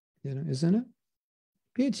thing, isn't it?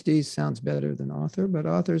 PhD sounds better than author, but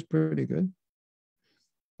author is pretty good.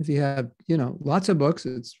 If you have, lots of books,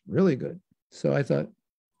 it's really good. So I thought,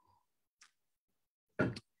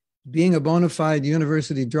 being a bona fide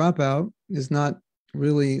university dropout is not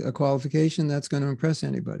really a qualification that's going to impress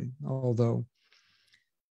anybody. Although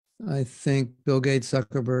I think Bill Gates,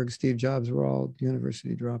 Zuckerberg, Steve Jobs were all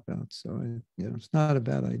university dropouts. So it's not a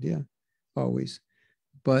bad idea always.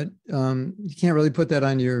 But you can't really put that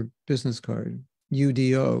on your business card.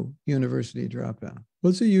 UDO, university dropout.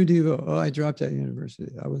 What's a UDO? Oh, I dropped out of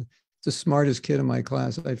university. I was the smartest kid in my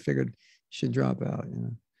class. I figured you should drop out,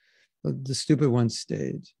 The stupid ones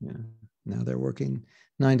stayed. Now they're working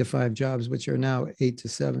 9-to-5 jobs, which are now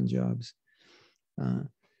 8-to-7 jobs.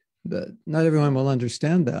 But not everyone will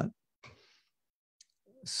understand that.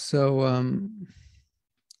 So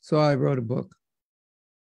I wrote a book.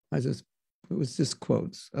 It was just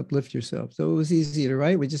quotes, uplift yourself. So it was easy to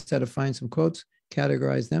write. We just had to find some quotes,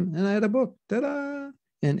 categorize them, and I had a book, ta-da,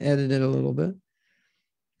 and edit it a little bit.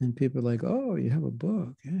 And people are like, oh, you have a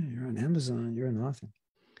book. Yeah, you're on Amazon, you're an author.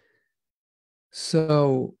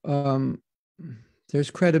 So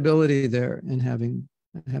there's credibility there in having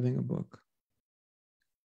a book.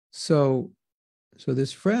 So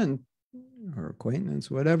this friend or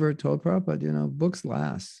acquaintance, whatever, told Prabhupada, books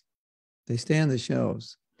last. They stay on the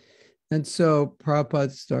shelves. And so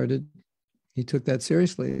Prabhupada he took that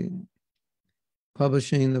seriously,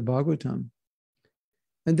 publishing the Bhagavatam.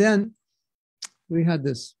 And then we had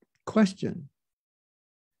this question,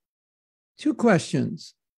 2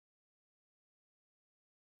 questions.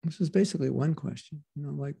 This is basically one question,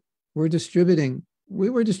 like we were distributing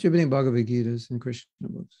Bhagavad Gitas and Krishna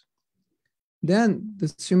books. Then the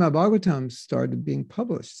Srimad Bhagavatam started being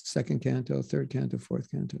published, 2nd canto, 3rd canto,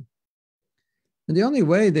 4th canto. And the only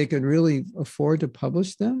way they could really afford to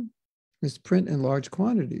publish them is print in large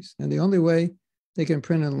quantities. And the only way they can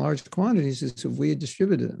print in large quantities is if we had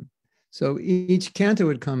distributed them. So each canto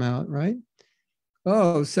would come out, right?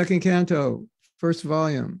 Oh, 2nd canto, 1st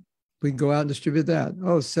volume. We go out and distribute that.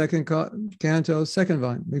 Oh, 2nd canto, 2nd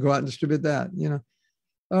volume. We go out and distribute that,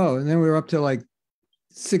 Oh, and then we were up to like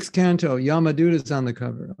 6th canto, Yamaduta's on the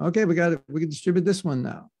cover. Okay, we can distribute this one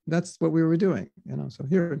now. That's what we were doing, So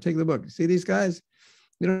here, take the book. See these guys?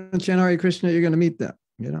 You don't chant Hare Krishna, you're going to meet them,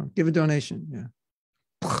 Give a donation. Yeah.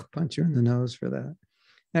 Punch you in the nose for that.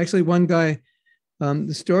 Actually, one guy,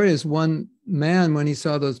 the story is one man, when he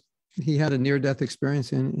saw those, he had a near-death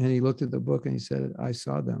experience and he looked at the book and he said, I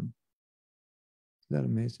saw them. Isn't that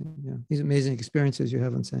amazing? Yeah. These amazing experiences you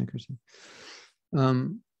have on Sankirtan.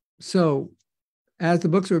 So as the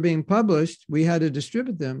books were being published, we had to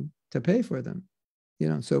distribute them to pay for them.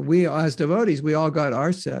 So we, as devotees, we all got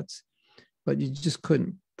our sets, but you just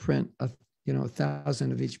couldn't print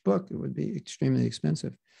 1,000 of each book. It would be extremely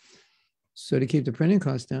expensive. So to keep the printing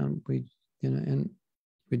costs down, we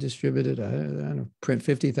distributed, I don't know, print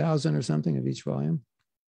 50,000 or something of each volume.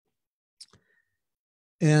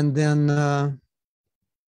 And then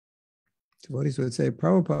devotees would say,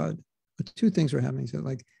 Prabhupada, 2 things were happening. So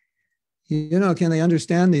like, can they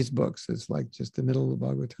understand these books? It's like just the middle of the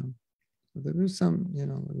Bhagavatam. There's some,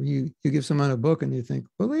 you give someone a book and you think,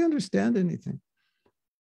 will they understand anything?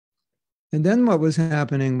 And then what was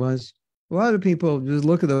happening was a lot of people just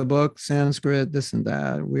look at the book, Sanskrit, this and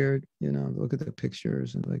that, weird, look at the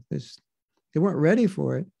pictures and like this. They weren't ready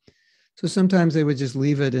for it. So sometimes they would just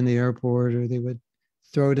leave it in the airport or they would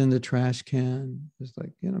throw it in the trash can. It's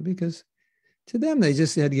like, because to them, they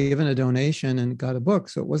just had given a donation and got a book.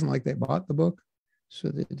 So it wasn't like they bought the book. So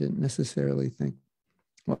they didn't necessarily think,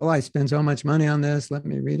 well, I spend so much money on this, let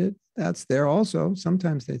me read it. That's there also.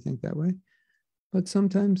 Sometimes they think that way, but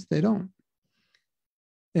sometimes they don't.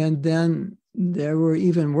 And then there were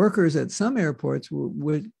even workers at some airports who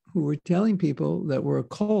were telling people that we're a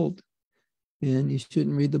cult and you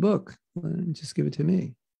shouldn't read the book, just give it to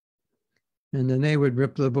me. And then they would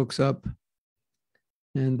rip the books up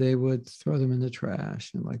and they would throw them in the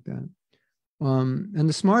trash and like that. And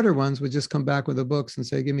the smarter ones would just come back with the books and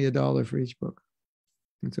say, give me $1 for each book.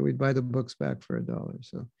 And so we'd buy the books back for $1.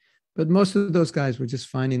 So, but most of those guys were just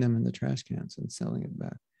finding them in the trash cans and selling it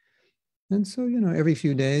back. And so, every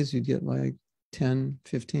few days you'd get like 10,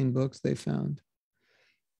 15 books they found.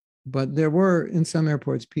 But there were, in some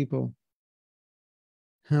airports,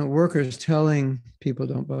 workers telling people,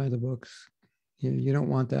 don't buy the books. You don't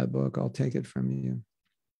want that book. I'll take it from you.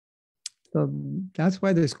 So that's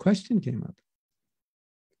why this question came up.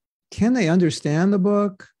 Can they understand the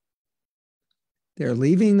book? They're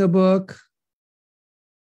leaving the book.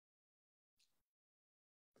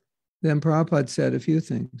 Then Prabhupada said a few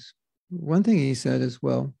things. One thing he said is,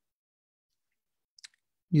 well,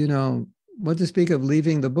 what to speak of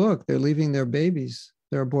leaving the book? They're leaving their babies.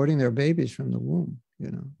 They're aborting their babies from the womb.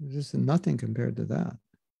 Just nothing compared to that,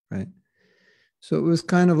 right? So it was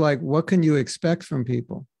kind of like, what can you expect from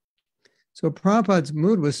people? So Prabhupada's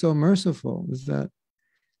mood was so merciful, was that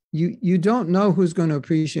you don't know who's going to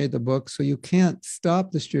appreciate the book, so you can't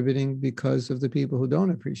stop distributing because of the people who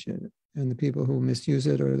don't appreciate it and the people who misuse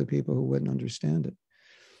it or the people who wouldn't understand it.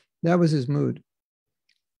 That was his mood.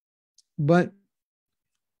 But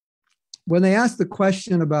when they asked the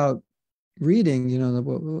question about reading, he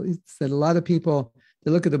said a lot of people,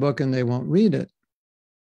 they look at the book and they won't read it.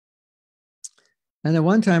 And at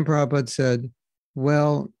one time Prabhupada said,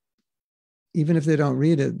 well, even if they don't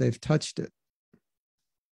read it, they've touched it.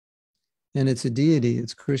 And it's a deity,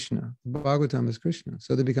 it's Krishna. Bhagavatam is Krishna.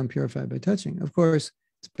 So they become purified by touching. Of course,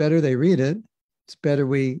 it's better they read it. It's better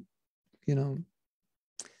we,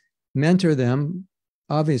 mentor them,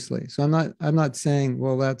 obviously. So I'm not saying,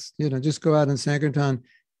 well, that's, just go out in Sankirtan.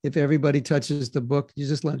 If everybody touches the book, you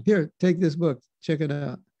just here, take this book, check it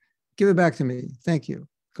out. Give it back to me. Thank you.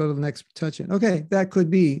 Go to the next, touch it. Okay, that could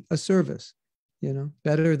be a service,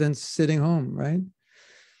 better than sitting home, right?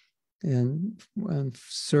 And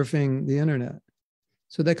surfing the internet.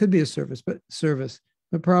 So that could be a service. But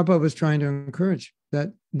Prabhupada was trying to encourage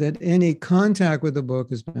that any contact with the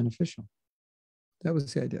book is beneficial. That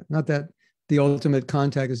was the idea. Not that the ultimate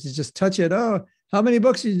contact is to just touch it. Oh, how many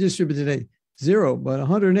books did you distribute today? 0, but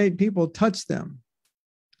 108 people touched them.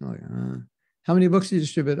 How many books did you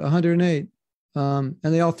distribute? 108. And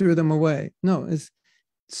they all threw them away. No,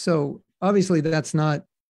 so obviously that's not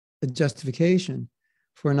a justification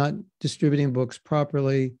for not distributing books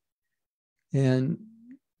properly and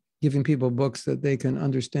giving people books that they can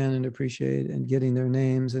understand and appreciate and getting their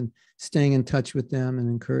names and staying in touch with them and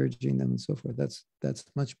encouraging them and so forth. That's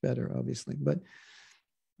much better, obviously. But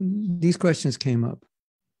these questions came up.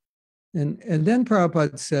 And then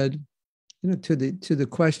Prabhupada said, to the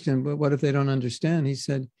question, but what if they don't understand? He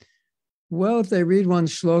said, well, if they read one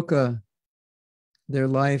shloka, their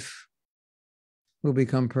life will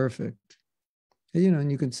become perfect.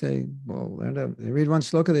 And you could say, well, they read one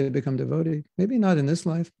shloka, they become devotee. Maybe not in this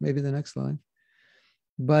life, maybe the next life.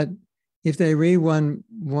 But if they read one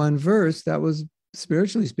verse, that was,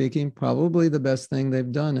 spiritually speaking, probably the best thing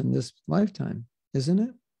they've done in this lifetime, isn't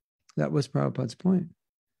it? That was Prabhupada's point.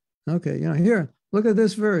 Okay, here, look at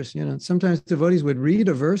this verse. Sometimes devotees would read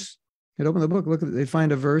a verse, they'd open the book, they'd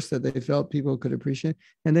find a verse that they felt people could appreciate,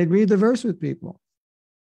 and they'd read the verse with people.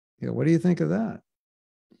 What do you think of that?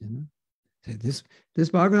 Say, this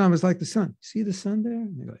Bhagavatam is like the sun. See the sun there?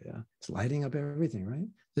 And they go, yeah, it's lighting up everything, right?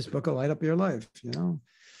 This book will light up your life,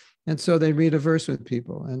 And so they read a verse with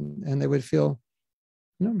people, and they would feel,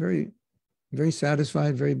 very, very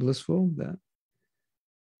satisfied, very blissful that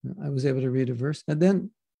I was able to read a verse. And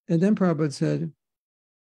then Prabhupada said,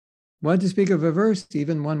 why to speak of a verse,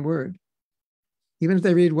 even one word? Even if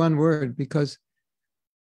they read one word, because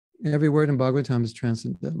every word in Bhagavatam is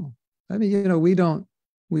transcendental. I mean,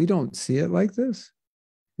 we don't see it like this,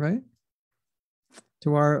 right?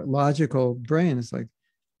 To our logical brain, it's like,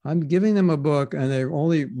 I'm giving them a book and they've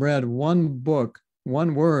only read one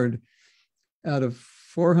word out of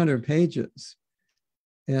 400 pages.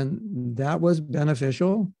 And that was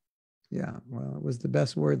beneficial. Yeah, well, it was the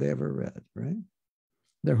best word they ever read, right?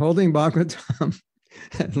 They're holding Bhagavatam.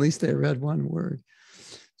 At least they read one word.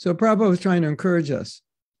 So Prabhupada was trying to encourage us.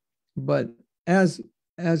 But as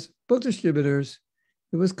book distributors,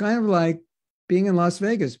 it was kind of like being in Las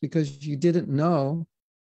Vegas because you didn't know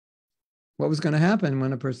what was going to happen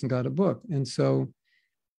when a person got a book. And so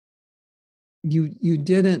you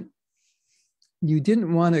didn't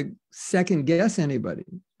want to second guess anybody,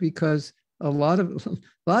 because a lot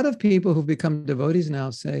of people who've become devotees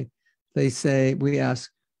now we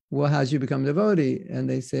ask, well, how'd you become a devotee? And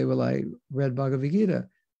they say, well, I read Bhagavad Gita.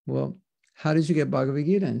 Well, how did you get Bhagavad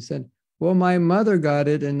Gita? And said, well, my mother got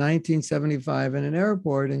it in 1975 in an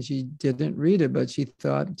airport, and she didn't read it, but she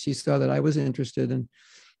saw that I was interested in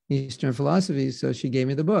Eastern philosophy, so she gave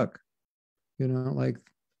me the book. Like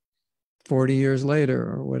 40 years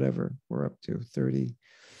later or whatever, we're up to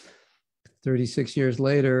 36 years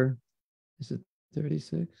later, is it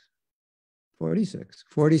 36? 46.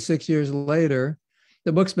 46 years later,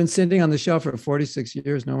 the book's been sitting on the shelf for 46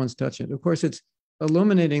 years. No one's touched it. Of course, it's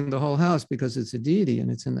illuminating the whole house because it's a deity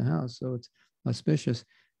and it's in the house. So it's auspicious.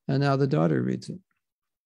 And now the daughter reads it.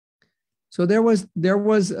 So there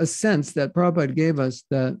was a sense that Prabhupada gave us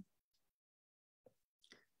that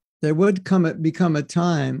there would become a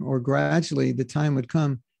time, or gradually the time would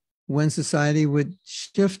come when society would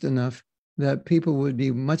shift enough that people would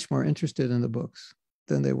be much more interested in the books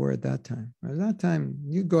than they were at that time. At that time,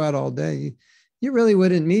 you'd go out all day. You really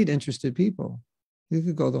wouldn't meet interested people. You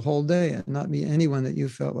could go the whole day and not meet anyone that you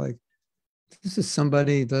felt like, this is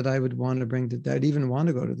somebody that I would want to bring to, I'd even want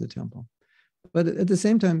to go to the temple. But at the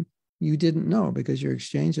same time, you didn't know because your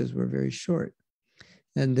exchanges were very short.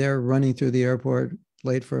 And they're running through the airport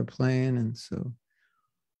late for a plane. And so,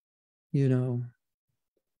 you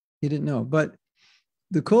didn't know. But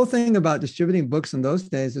the cool thing about distributing books in those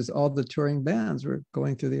days is all the touring bands were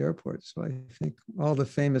going through the airport. So I think all the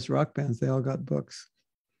famous rock bands, they all got books.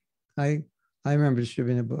 I remember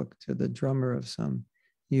distributing a book to the drummer of some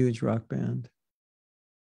huge rock band.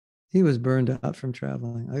 He was burned out from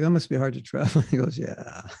traveling. Like, that must be hard to travel. He goes,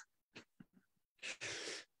 yeah.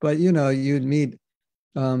 But, you'd meet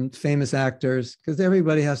famous actors because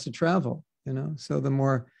everybody has to travel, So the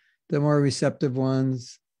more receptive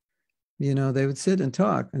ones, they would sit and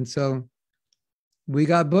talk. And so we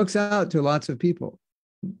got books out to lots of people,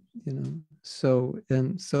 So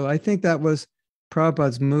I think that was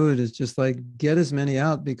Prabhupada's mood, is just like, get as many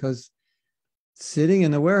out, because sitting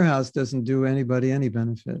in the warehouse doesn't do anybody any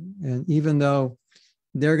benefit. And even though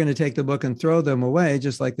they're going to take the book and throw them away,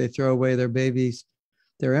 just like they throw away their babies,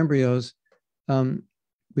 their embryos,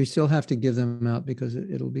 we still have to give them out because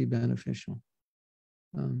it'll be beneficial.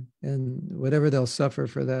 And whatever they'll suffer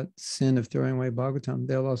for that sin of throwing away Bhagavatam,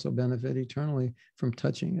 they'll also benefit eternally from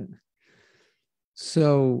touching it.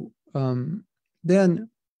 So then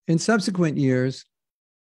in subsequent years,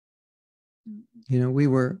 we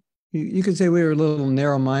were, you could say we were a little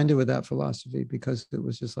narrow-minded with that philosophy, because it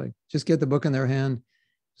was just like, just get the book in their hand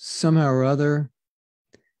somehow or other,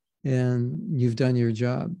 and you've done your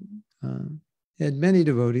job. And many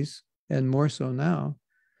devotees, and more so now,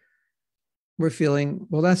 we're feeling,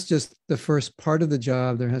 well, that's just the first part of the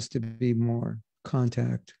job. There has to be more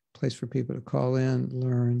contact, place for people to call in,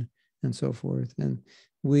 learn, and so forth. And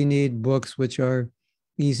we need books which are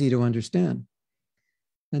easy to understand.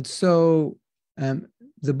 And so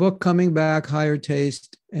the book Coming Back, Higher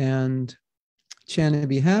Taste, and Chant and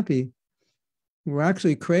Be Happy were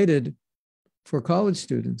actually created for college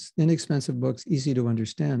students, inexpensive books, easy to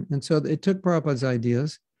understand. And so it took Prabhupada's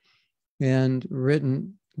ideas and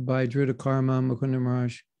written by Dhruta Karma, Mukunda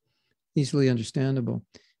Maharaj, easily understandable,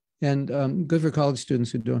 and good for college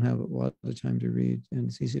students who don't have a lot of time to read, and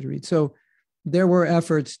it's easy to read. So there were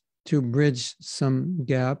efforts to bridge some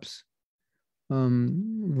gaps,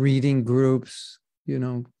 reading groups,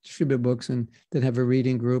 distribute books and then have a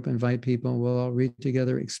reading group, invite people, we'll all read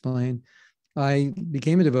together, explain. I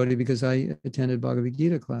became a devotee because I attended Bhagavad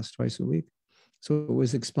Gita class twice a week. So it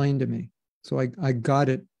was explained to me. So I got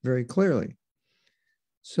it very clearly.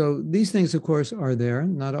 So these things, of course, are there,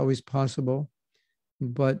 not always possible,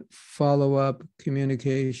 but follow-up,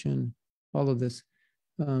 communication, all of this.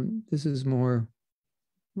 This is more,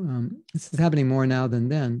 this is happening more now than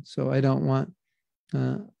then. So I don't want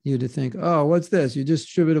you to think, oh, what's this? You just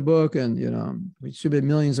distribute a book and, we distribute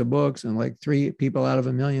millions of books and like 3 people out of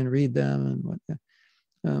 1 million read them and what.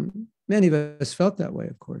 Many of us felt that way,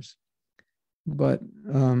 of course. But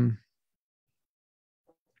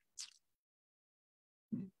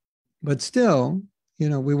still,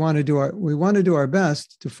 we want to do our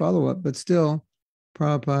best to follow up, but still,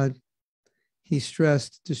 Prabhupada, he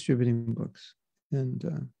stressed distributing books.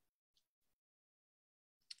 And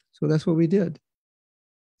so that's what we did.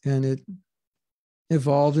 And it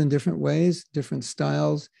evolved in different ways, different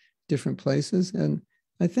styles, different places. And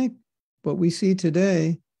I think what we see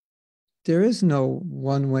today, there is no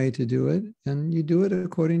one way to do it. And you do it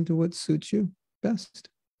according to what suits you best,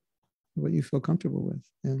 what you feel comfortable with.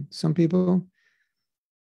 And some people,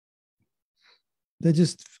 they're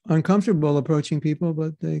just uncomfortable approaching people,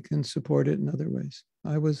 but they can support it in other ways.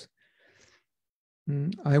 I was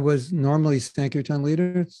normally Sankirtan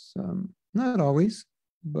leader, not always,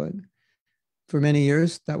 but for many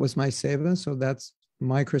years, that was my seva. So that's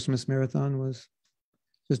my Christmas marathon, was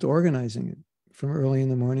just organizing it from early in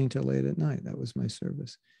the morning till late at night. That was my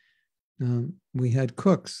service. We had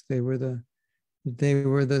cooks. They were the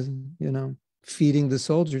feeding the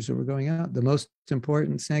soldiers who were going out. The most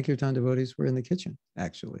important Sankirtan devotees were in the kitchen,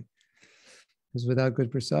 actually, because without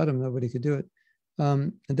good prasadam, nobody could do it.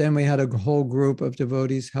 And then we had a whole group of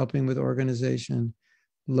devotees helping with organization,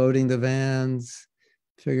 loading the vans,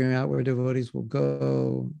 figuring out where devotees will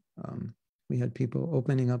go. We had people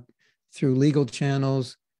opening up through legal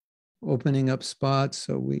channels, opening up spots.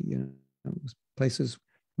 So we, places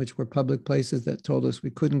which were public places that told us we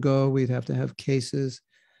couldn't go, we'd have to have cases.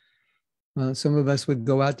 Some of us would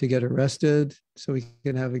go out to get arrested so we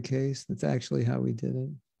could have a case. That's actually how we did it.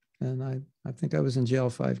 And I think I was in jail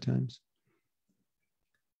 5 times.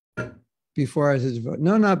 Before I was a devotee.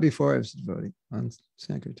 No, not before I was a devotee, on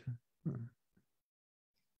Sankirtan.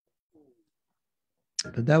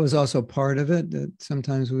 But that was also part of it, that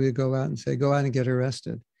sometimes we would go out and say, go out and get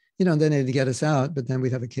arrested. Then they'd get us out, but then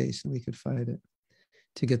we'd have a case and we could fight it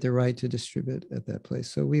to get the right to distribute at that place.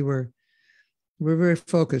 So we're very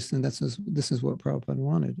focused, and this is what Prabhupada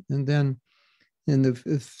wanted. And then in the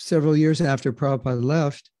several years after Prabhupada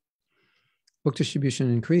left, book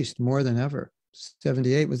distribution increased more than ever.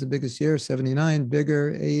 78 was the biggest year, 79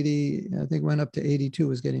 bigger, 80, I think went up to 82,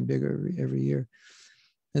 was getting bigger every year.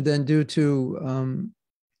 And then due to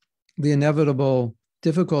the inevitable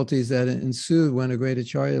difficulties that ensued when a great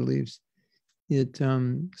acharya leaves, it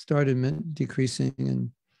started decreasing, and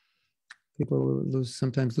people were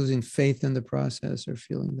sometimes losing faith in the process, or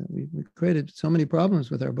feeling that we created so many problems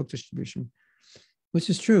with our book distribution, which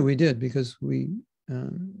is true, we did, because we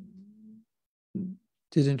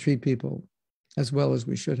didn't treat people as well as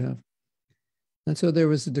we should have. And so there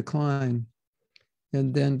was a decline.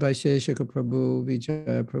 And then Vaisheshika Prabhu,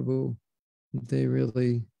 Vijaya Prabhu, they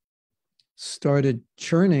really started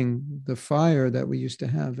churning the fire that we used to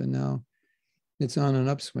have. And now it's on an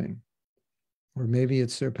upswing, or maybe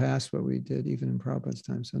it's surpassed what we did even in Prabhupada's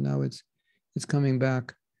time. So now it's coming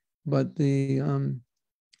back. But the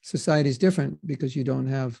society is different because you don't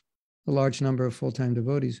have a large number of full-time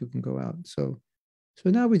devotees who can go out. So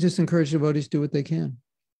now we just encourage devotees to do what they can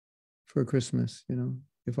for Christmas.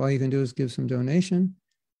 If all you can do is give some donation,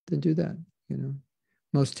 then do that.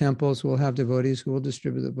 Most temples will have devotees who will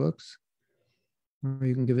distribute the books, or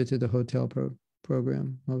you can give it to the hotel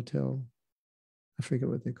program, motel. I forget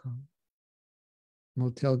what they call it.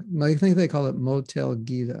 Motel. I think they call it Motel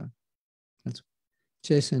Gita. That's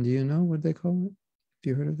Jason. Do you know what they call it? Have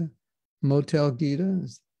you heard of that? Motel Gita. Do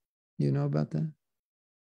you know about that?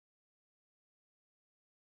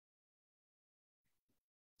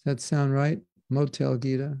 Does that sound right? Motel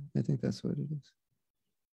Gita. I think that's what it is.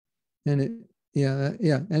 And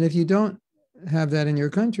And if you don't have that in your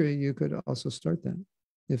country, you could also start that.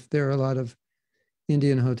 If there are a lot of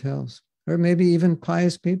Indian hotels, or maybe even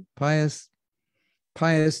pious people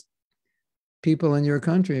in your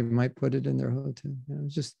country might put it in their hotel.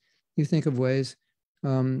 Just you think of ways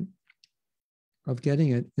of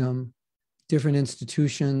getting it. Different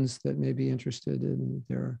institutions that may be interested in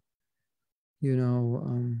there.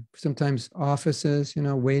 Sometimes offices,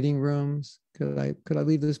 waiting rooms. Could I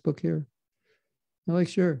leave this book here? I'm like,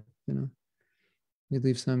 sure. We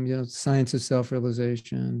leave some, Science of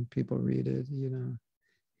Self-Realization. People read it.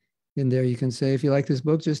 In there you can say, if you like this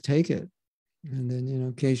book, just take it. And then,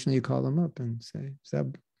 occasionally you call them up and say,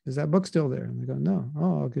 is that book still there? And they go, no.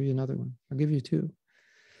 Oh, I'll give you another one. I'll give you 2.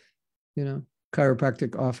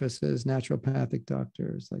 Chiropractic offices, naturopathic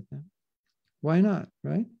doctors, like that. Why not,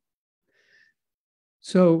 right?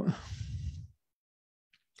 So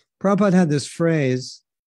Prabhupada had this phrase,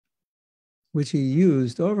 which he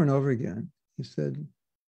used over and over again. He said,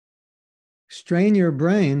 strain your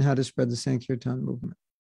brain how to spread the Sankirtan movement.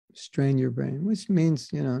 Strain your brain, which means,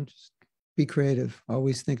 just be creative.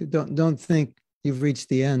 Always think, don't think you've reached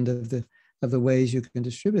the end of the ways you can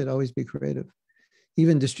distribute. Always be creative.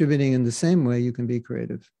 Even distributing in the same way, you can be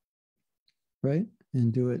creative, right?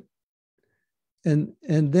 And do it. And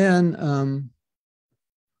then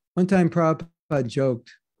one time Prabhupada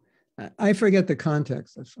joked, I forget the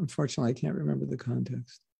context. Unfortunately, I can't remember the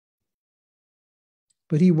context.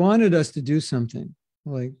 But he wanted us to do something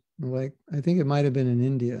like I think it might have been in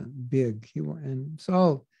India, big. And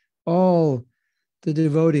so all the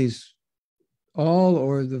devotees,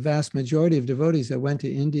 or the vast majority of devotees that went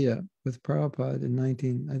to India with Prabhupada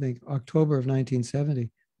in October of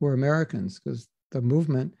 1970 were Americans, because the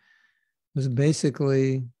movement was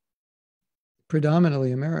basically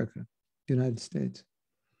predominantly America, United States.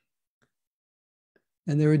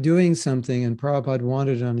 And they were doing something, and Prabhupada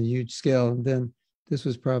wanted it on a huge scale. And then this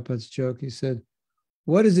was Prabhupada's joke. He said,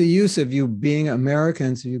 what is the use of you being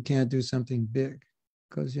Americans if you can't do something big?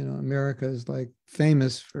 Because, America is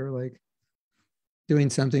famous for doing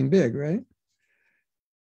something big, right?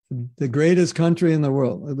 The greatest country in the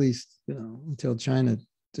world, at least, until China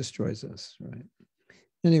destroys us, right?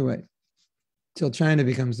 Anyway, till China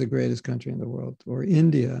becomes the greatest country in the world, or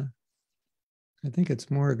India. I think it's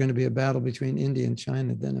more going to be a battle between India and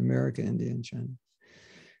China than America, India, and China,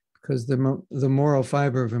 because the moral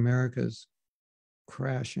fiber of America is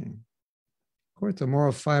crashing. Of course, the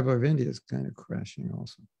moral fiber of India is kind of crashing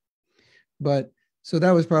also. But so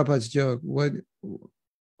that was Prabhupada's joke.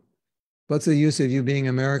 What's the use of you being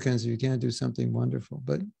Americans if you can't do something wonderful?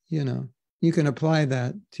 But you can apply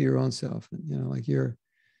that to your own self. Like you're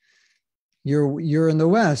in the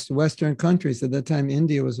West, Western countries. At that time,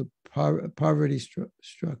 India was a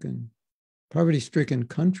poverty-stricken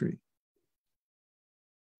country.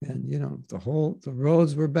 And, the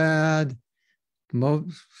roads were bad.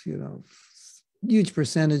 Most, huge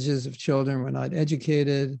percentages of children were not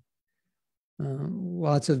educated.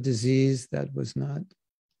 Lots of disease that was not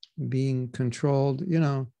being controlled,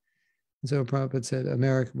 And so Prabhupada said,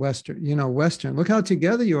 America, Western, look how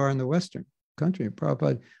together you are in the Western country.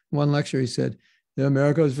 Prabhupada, one lecture, he said,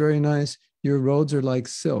 America is very nice. Your roads are like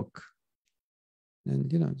silk. And,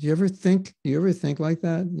 do you ever think like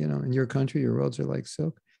that? In your country, your roads are like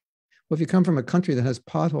silk. Well, if you come from a country that has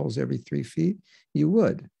potholes every 3 feet, you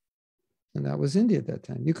would. And that was India at that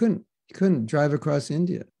time. You couldn't drive across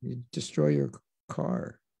India. You'd destroy your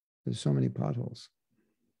car. There's so many potholes.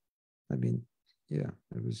 I mean, yeah,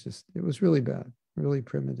 it was really bad, really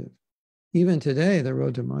primitive. Even today, the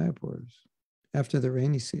road to Mayapur is, after the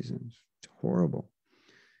rainy season, it's horrible.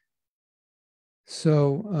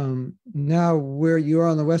 So now where you are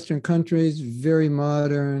in the Western countries, very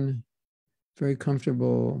modern, very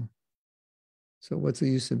comfortable. So what's the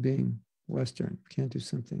use of being Western? Can't do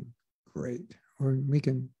something great. Or we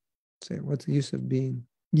can say, what's the use of being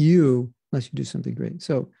you unless you do something great?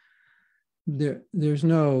 So there's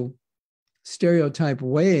no stereotype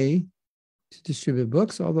way to distribute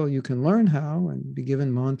books, although you can learn how and be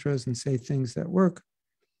given mantras and say things that work.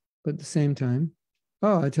 But at the same time,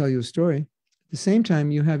 I'll tell you a story. At the same time,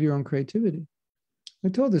 you have your own creativity. I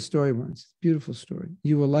told this story once, beautiful story.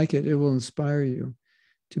 You will like it. It will inspire you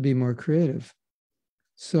to be more creative.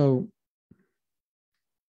 So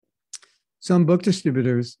some book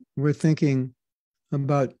distributors were thinking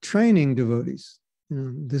about training devotees.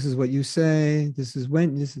 This is what you say.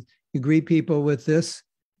 You greet people with this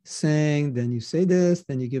saying, then you say this,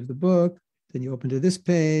 then you give the book, then you open to this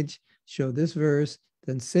page, show this verse,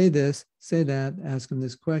 then say this, say that, ask them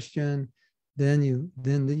this question, then you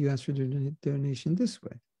ask for donation this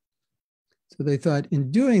way. So they thought in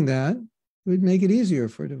doing that, it would make it easier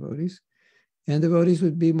for devotees, and devotees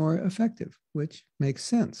would be more effective, which makes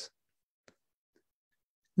sense.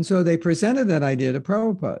 And so they presented that idea to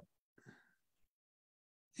Prabhupada.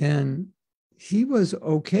 And he was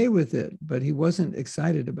okay with it, but he wasn't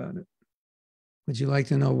excited about it. Would you like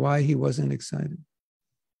to know why he wasn't excited?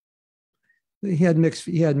 He had mixed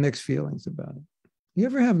feelings about it. You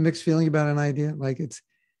ever have mixed feeling about an idea? Like it's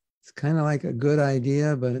kind of like a good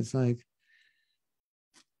idea, but it's like,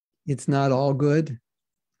 it's not all good.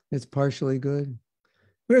 It's partially good.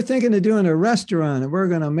 We're thinking of doing a restaurant and we're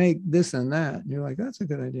going to make this and that. And you're like, that's a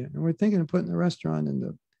good idea. And we're thinking of putting the restaurant in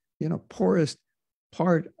the, poorest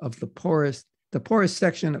part of the poorest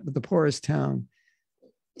section of the poorest town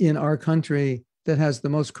in our country that has the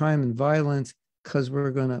most crime and violence, because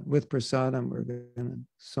with prasadam, we're gonna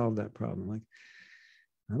solve that problem. Like,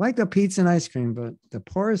 I like the pizza and ice cream, but the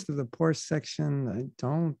poorest of the poor section, I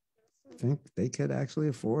don't think they could actually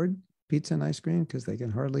afford pizza and ice cream because they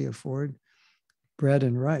can hardly afford bread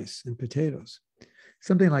and rice and potatoes,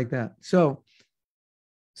 something like that. So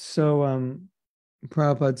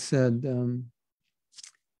Prabhupada said,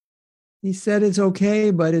 he said it's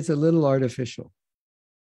okay, but it's a little artificial.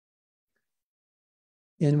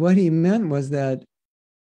 And what he meant was that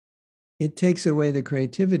it takes away the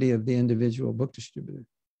creativity of the individual book distributor.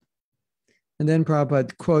 And then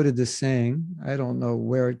Prabhupada quoted the saying, I don't know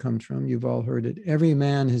where it comes from, you've all heard it, every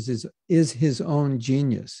man is his own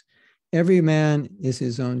genius. Every man is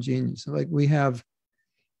his own genius. Like we have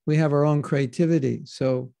our own creativity.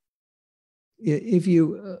 So if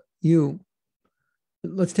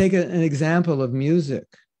let's take an example of music,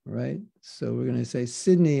 right? So we're going to say,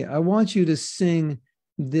 Sydney, I want you to sing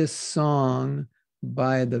this song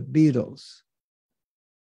by the Beatles.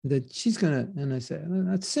 That she's going to, and I say,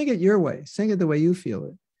 let's sing it your way. Sing it the way you feel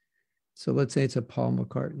it. So let's say it's a Paul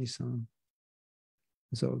McCartney song.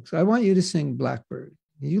 So I want you to sing Blackbird.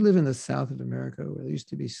 You live in the South of America where there used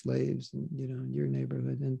to be slaves, and in your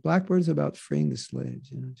neighborhood. And Blackbird's about freeing the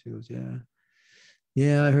slaves. She goes,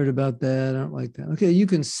 yeah, I heard about that. I don't like that. Okay, you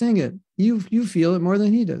can sing it. You feel it more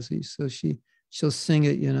than he does. So she'll sing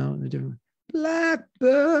it, in a different way.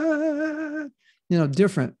 Blackbird,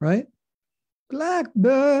 different, right?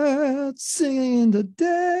 blackbird singing in the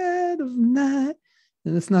dead of night.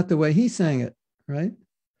 And it's not the way he sang it, right?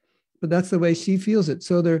 But that's the way she feels it.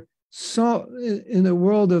 So in the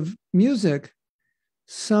world of music,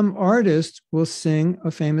 some artist will sing a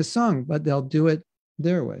famous song, but they'll do it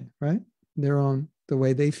their way, right? Their own, the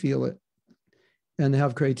way they feel it. And they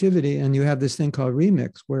have creativity. And you have this thing called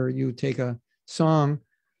remix, where you take a song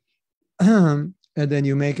and then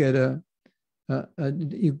you make it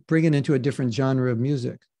you bring it into a different genre of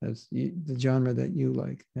music, as the genre that you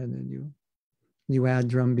like. And then you add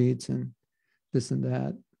drum beats and this and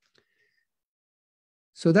that.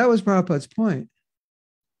 So that was Prabhupada's point,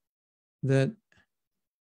 that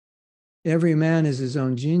every man is his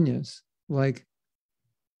own genius. Like,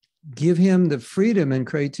 give him the freedom and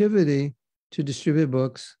creativity to distribute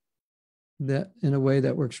books that in a way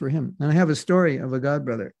that works for him. And I have a story of a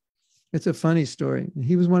godbrother. It's a funny story.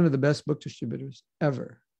 He was one of the best book distributors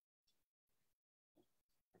ever.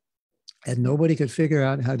 And nobody could figure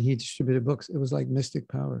out how he distributed books. It was like mystic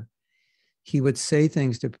power. He would say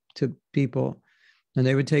things to people, and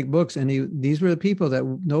they would take books. And these were the people that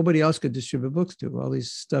nobody else could distribute books to, all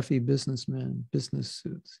these stuffy businessmen, business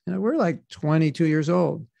suits. We're like 22 years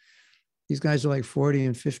old. These guys are like 40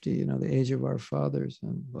 and 50, the age of our fathers,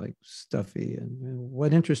 and like stuffy. And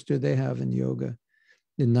what interest do they have in yoga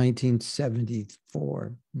in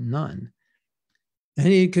 1974? None. And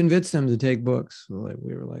he convinced them to take books. So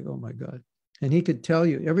we were like, oh my God. And he could tell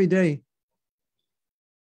you every day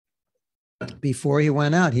before he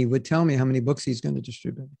went out, he would tell me how many books he's going to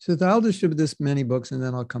distribute. He says, I'll distribute this many books and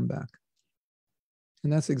then I'll come back.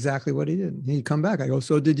 And that's exactly what he did. He'd come back. I go,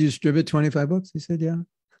 so did you distribute 25 books? He said, yeah.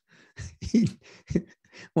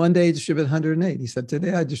 One day he distributed 108. He said,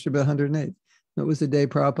 today I distributed 108. That was the day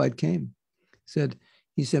Prabhupada came.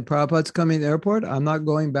 He said, Prabhupada's coming to the airport. I'm not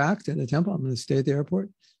going back to the temple. I'm going to stay at the airport.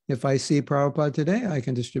 If I see Prabhupada today, I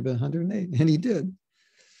can distribute 108. And he did.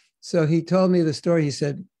 So he told me the story. He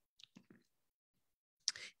said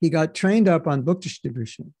he got trained up on book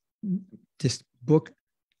distribution, book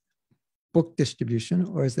distribution,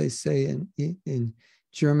 or as they say in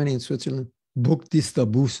Germany and Switzerland, book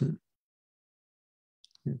distribution.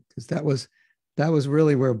 Because that was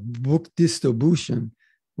really where book distribution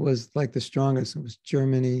was like the strongest. It was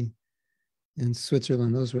Germany and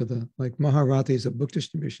Switzerland. Those were the like Maharathis of book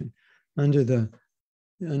distribution under the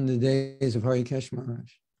days of Harikesh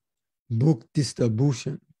Maharaj. Book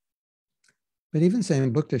distribution. But even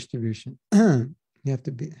saying book distribution, you have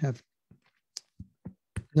to have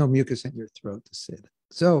no mucus in your throat to say that.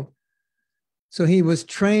 So he was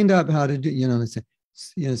trained up how to do,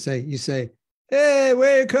 you say, hey,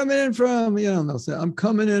 where are you coming in from? They'll say, I'm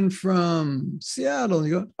coming in from Seattle. And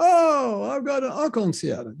you go, oh, I've got an uncle in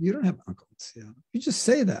Seattle. You don't have an uncle in Seattle. You just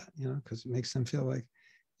say that, because it makes them feel like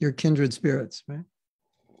you're kindred spirits, right?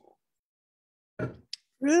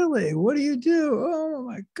 Really? What do you do? Oh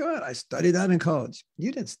my God, I studied that in college.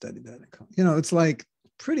 You didn't study that in college. It's like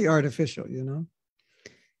pretty artificial, And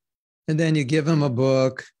then you give them a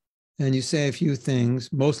book and you say a few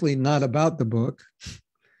things, mostly not about the book.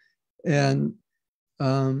 And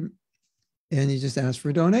you just ask for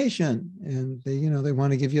a donation, and they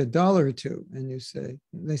want to give you $1 or $2, and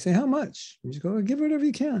they say how much? You just go, give whatever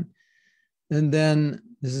you can. And then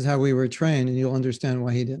this is how we were trained, and you'll understand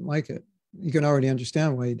why he didn't like it. You can already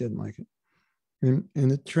understand why he didn't like it. And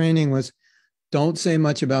the training was, don't say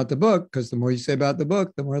much about the book, because the more you say about the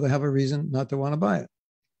book, the more they have a reason not to want to buy it.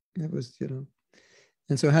 It was, And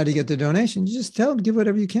so how do you get the donation? You just tell them, give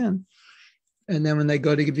whatever you can. And then when they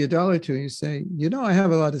go to give you $1 or $2, you say, I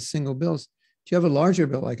have a lot of single bills. If you have a larger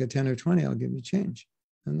bill, like a 10 or 20, I'll give you change.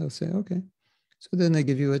 And they'll say, okay. So then they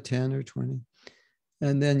give you a 10 or 20.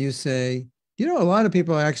 And then you say, a lot of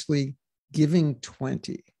people are actually giving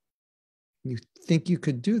 20. You think you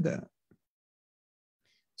could do that.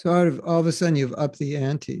 So all of a sudden you've upped the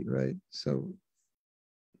ante, right? So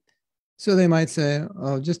they might say,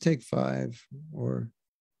 oh, just take 5, or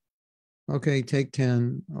okay, take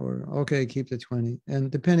 10, or okay, keep the 20.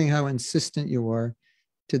 And depending how insistent you are,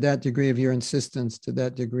 to that degree of your insistence, to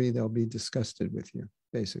that degree, they'll be disgusted with you,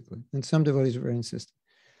 basically. And some devotees are very insistent.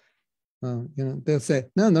 They'll say,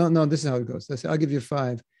 no, this is how it goes. They'll say, I'll give you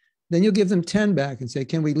 5. Then you'll give them 10 back and say,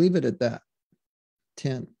 can we leave it at that?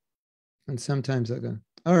 10. And sometimes they'll go,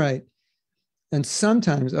 all right. And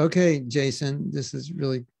sometimes, okay, Jason, this is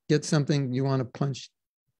really, get something you want to punch.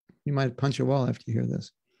 You might punch a wall after you hear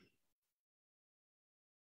this.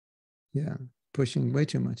 Yeah, pushing way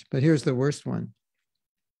too much. But here's the worst one.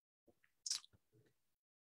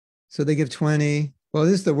 So they give 20. Well,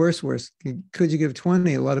 this is the worst. Could you give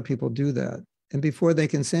 20? A lot of people do that. And before they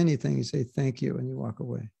can say anything, you say, thank you, and you walk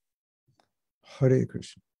away. Hare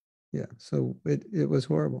Krishna. Yeah, so it was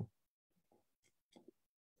horrible.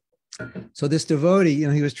 So this devotee,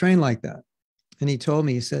 he was trained like that. And he told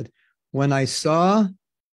me, he said, when I saw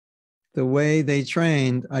the way they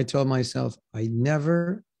trained, I told myself, I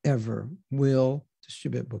never, ever will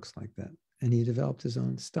distribute books like that. And he developed his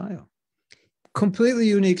own style. Completely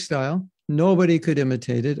unique style. Nobody could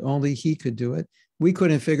imitate it. Only he could do it. We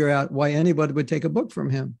couldn't figure out why anybody would take a book from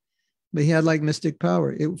him. But he had like mystic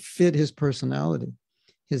power. It fit his personality,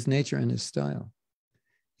 his nature, and his style.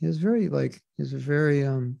 He was very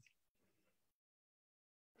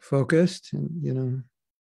focused, and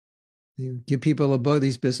you give people a book.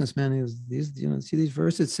 These businessmen, see these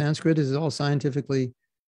verses. Sanskrit is all scientifically,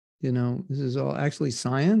 this is all actually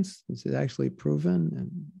science. This is actually proven,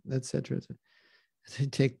 and etc. They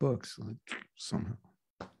take books like somehow.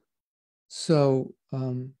 So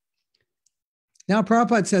now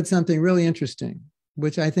Prabhupada said something really interesting,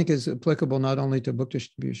 which I think is applicable not only to book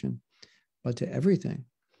distribution, but to everything.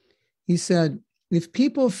 He said, if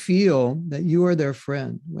people feel that you are their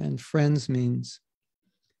friend, when friends means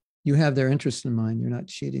you have their interest in mind, you're not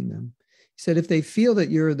cheating them. He said, if they feel that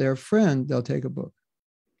you're their friend, they'll take a book.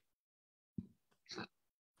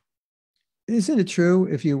 Isn't it true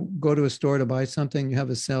if you go to a store to buy something, you have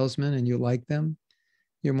a salesman and you like them,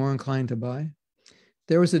 you're more inclined to buy?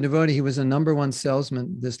 There was a devotee, he was a #1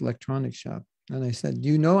 salesman at this electronics shop. And I said, do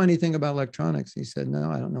you know anything about electronics? He said,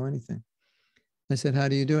 no, I don't know anything. I said, how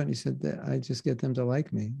do you do it? And he said, I just get them to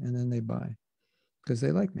like me, and then they buy because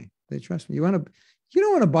they like me. They trust me. You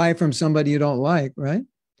don't want to buy from somebody you don't like, right?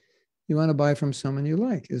 You want to buy from someone you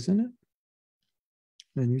like, isn't it?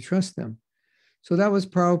 And you trust them. So that was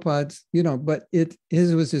Prabhupada's, but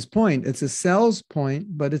his was his point. It's a sales point,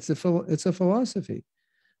 but it's a philosophy.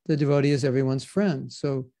 The devotee is everyone's friend.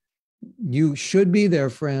 So you should be their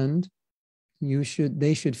friend.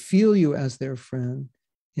 They should feel you as their friend.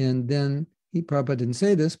 And then Prabhupada didn't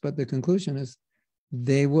say this, but the conclusion is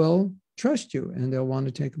they will trust you and they'll want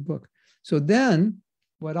to take a book. So then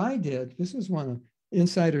what I did, this is one of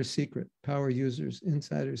insider's secret, power users,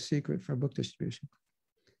 insider's secret for book distribution.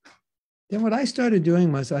 Then what I started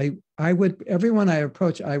doing was I would, everyone I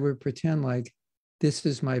approach, I would pretend like this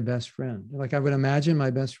is my best friend. Like I would imagine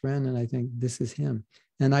my best friend and I think this is him.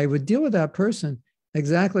 And I would deal with that person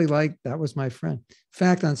exactly like that was my friend. In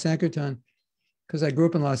fact, on Sankirtan, because I grew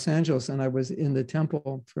up in Los Angeles and I was in the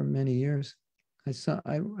temple for many years,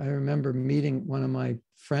 I remember meeting one of my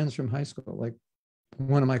friends from high school, like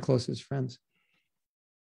one of my closest friends.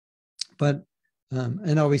 But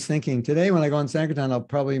and always thinking, today when I go on Sankirtan, I'll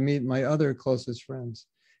probably meet my other closest friends.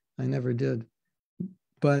 I never did.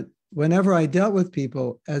 But whenever I dealt with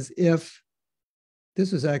people as if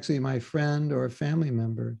this was actually my friend or a family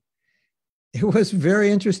member, it was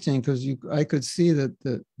very interesting because I could see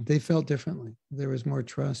that they felt differently. There was more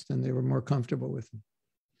trust and they were more comfortable with them.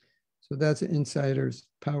 So that's an insider's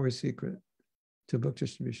power secret to book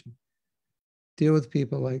distribution. Deal with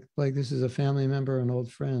people like this is a family member, an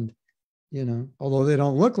old friend. Although they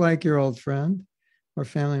don't look like your old friend or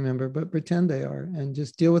family member, but pretend they are and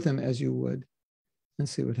just deal with them as you would and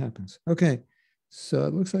see what happens. Okay, so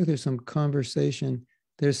it looks like there's some conversation.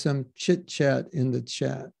 There's some chit chat in the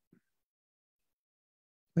chat.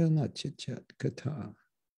 Well, not chit chat, kata,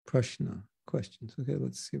 prashna, questions. Okay,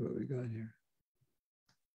 let's see what we got here.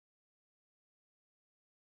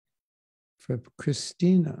 For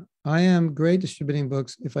Christina, I am great distributing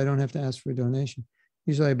books if I don't have to ask for a donation.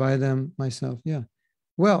 Usually I buy them myself. Yeah.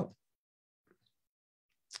 Well,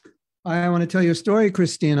 I want to tell you a story,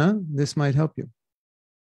 Christina. This might help you.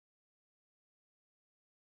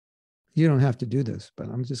 You don't have to do this, but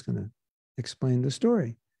I'm just going to explain the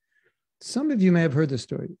story. Some of you may have heard this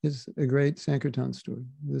story. It's a great Sankirtan story.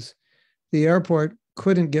 The airport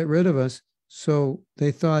couldn't get rid of us, so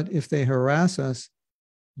they thought if they harass us,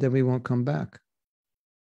 then we won't come back.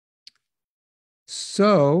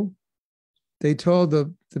 So they told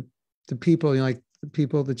the people, like the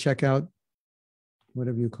people, the checkout,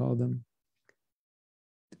 whatever you call them,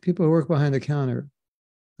 the people who work behind the counter.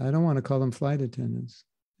 I don't want to call them flight attendants.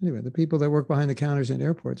 Anyway, the people that work behind the counters at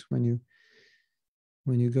airports when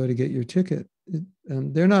you go to get your ticket,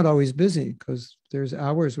 they're not always busy because there's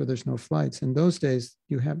hours where there's no flights. In those days,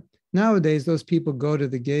 nowadays, those people go to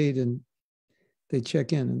the gate and they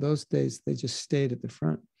check in. In those days, they just stayed at the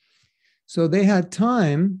front. So they had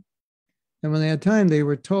time. And when they had time, they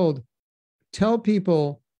were told, tell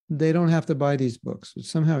people they don't have to buy these books.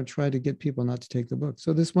 Somehow try to get people not to take the book.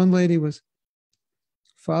 So this one lady was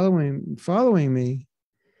following me.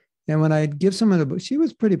 And when I'd give someone a book, she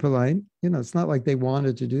was pretty polite. It's not like they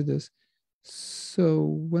wanted to do this.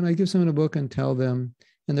 So when I give someone a book and tell them,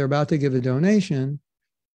 and they're about to give a donation,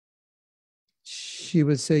 she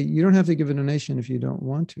would say, you don't have to give a donation if you don't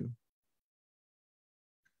want to.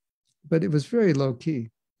 But it was very low key.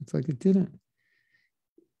 It's like it didn't.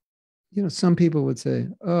 Some people would say,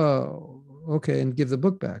 oh, okay, and give the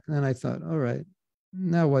book back. And then I thought, all right,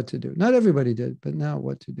 now what to do? Not everybody did, but now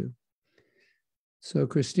what to do? So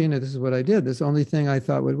Christina, this is what I did. This is the only thing I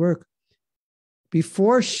thought would work.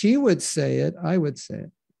 Before she would say it, I would say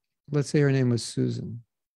it. Let's say her name was Susan.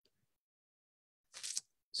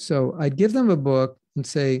 So I'd give them a book and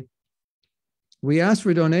say, we ask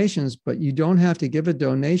for donations, but you don't have to give a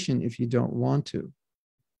donation if you don't want to.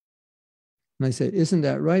 And I said, isn't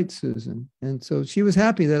that right, Susan? And so she was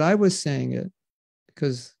happy that I was saying it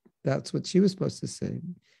because that's what she was supposed to say.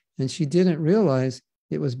 And she didn't realize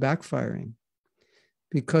it was backfiring.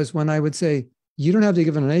 Because when I would say, you don't have to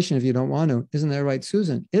give a donation if you don't want to, isn't that right,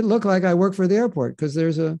 Susan? It looked like I work for the airport because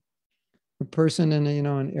there's a person in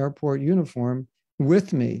an airport uniform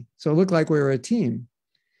with me. So it looked like we were a team.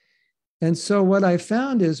 And so what I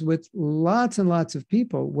found is with lots and lots of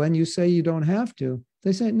people, when you say you don't have to,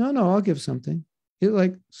 they say, no, I'll give something. It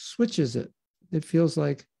like switches it. It feels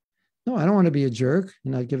like, no, I don't want to be a jerk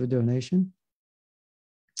and not give a donation.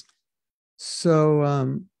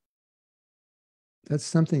 So that's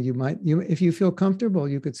something if you feel comfortable,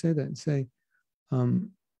 you could say that and say,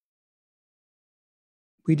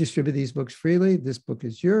 we distribute these books freely. This book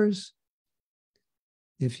is yours.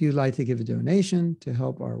 If you'd like to give a donation to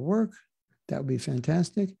help our work, that would be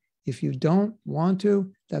fantastic. If you don't want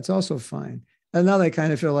to, that's also fine. And now they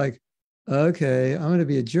kind of feel like, okay, I'm going to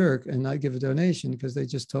be a jerk and not give a donation because they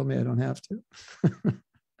just told me I don't have to.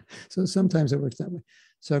 So sometimes it works that way.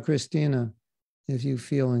 So Christina, if you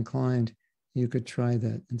feel inclined, you could try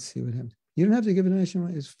that and see what happens. You don't have to give a donation.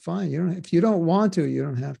 It's fine. If you don't want to, you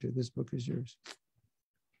don't have to. This book is yours.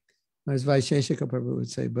 As Vaisheshika Prabhu would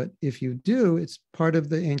say, but if you do, it's part of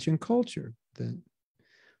the ancient culture that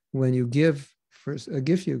when you give first a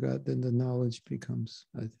gift you got, then the knowledge becomes,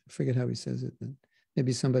 I forget how he says it, then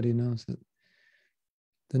maybe somebody knows that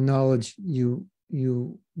the knowledge you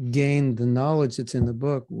gain the knowledge that's in the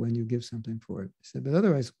book when you give something for it. He said, but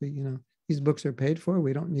otherwise, these books are paid for.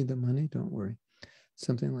 We don't need the money. Don't worry.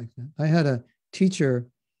 Something like that. I had a teacher.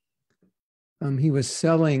 He was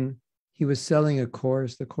selling a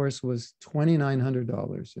course. The course was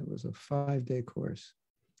 $2,900. It was a 5-day course,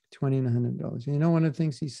 $2,900. You know, one of the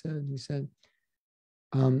things he said,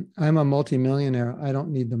 I'm a multimillionaire. I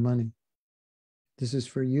don't need the money. This is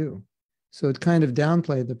for you. So it kind of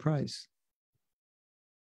downplayed the price.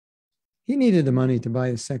 He needed the money to buy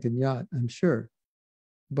a second yacht, I'm sure.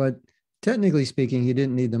 But technically speaking, he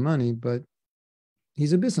didn't need the money, but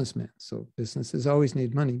he's a businessman. So businesses always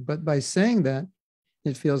need money. But by saying that,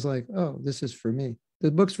 it feels like, oh, this is for me.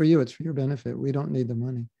 The book's for you. It's for your benefit. We don't need the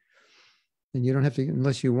money. And you don't have to,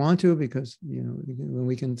 unless you want to, because, when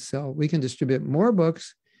we can distribute more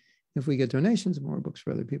books. If we get donations, more books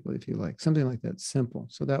for other people, if you like. Something like that, simple.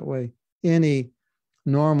 So that way, any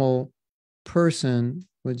normal person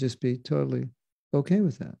would just be totally okay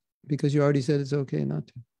with that, because you already said it's okay not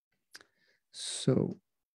to. So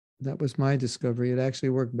that was my discovery. It actually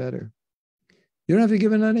worked better. You don't have to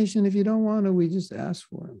give a donation if you don't want to. We just ask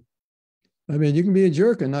for them. I mean, you can be a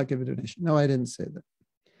jerk and not give a donation. No, I didn't say that.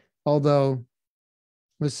 Although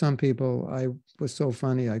with some people, I was so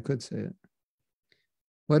funny, I could say it.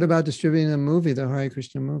 What about distributing a movie, the Hare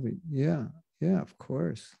Krishna movie? Yeah, of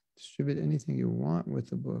course. Distribute anything you want with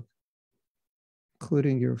the book,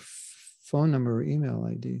 including your phone number or email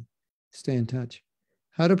ID. Stay in touch.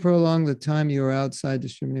 How to prolong the time you are outside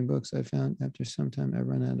distributing books. I found after some time I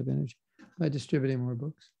run out of energy by distributing more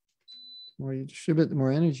books. The more you distribute, the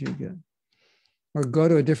more energy you get. Or go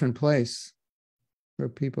to a different place where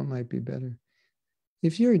people might be better.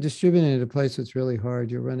 If you're distributing at a place that's really hard,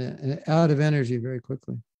 you'll run out of energy very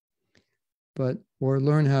quickly. Or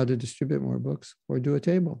learn how to distribute more books, or do a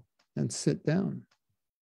table and sit down.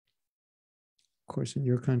 Of course, in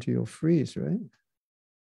your country, you'll freeze, right?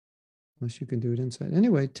 Unless you can do it inside.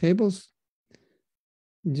 Anyway, tables,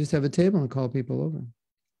 you just have a table and call people over.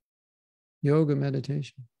 Yoga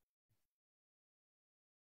meditation.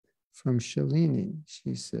 From Shalini,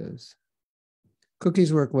 she says,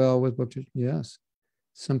 cookies work well with books. Yes.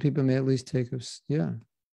 Some people may at least take us. Yeah,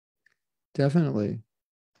 definitely.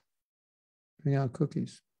 Bring out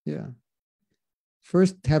cookies. Yeah.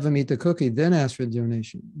 First, have them eat the cookie, then ask for a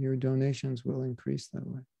donation. Your donations will increase that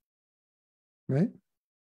way. Right?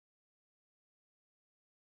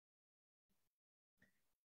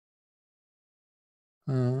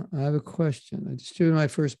 I have a question. I distributed my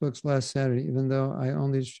first books last Saturday. Even though I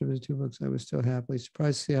only distributed 2 books, I was still happily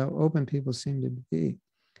surprised to see how open people seem to be.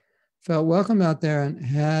 felt welcome out there and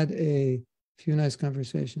had a few nice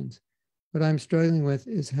conversations. What I'm struggling with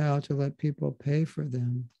is how to let people pay for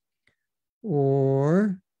them,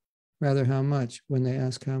 or rather how much. When they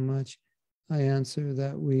ask how much, I answer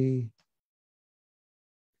that we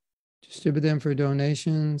distribute them for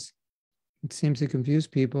donations. It seems to confuse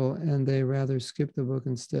people, and they rather skip the book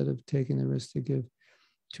instead of taking the risk to give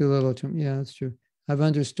too little to them. Yeah, that's true. I've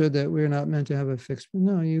understood that we're not meant to have a fixed.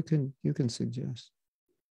 No, you can suggest.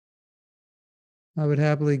 I would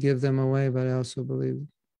happily give them away, but I also believe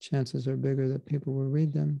chances are bigger that people will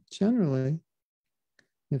read them. Generally,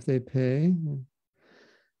 if they pay,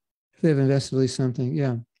 if they've invested at least something.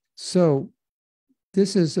 Yeah. So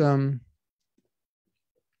this is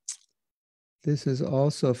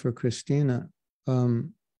also for Christina.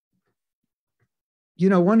 One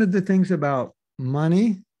of the things about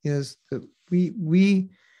money is that we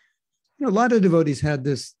a lot of devotees had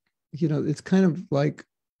this, it's kind of like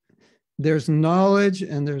there's knowledge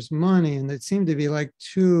and there's money, and it seemed to be like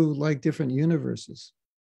two different universes,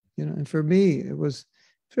 and for me, it was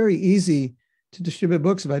very easy to distribute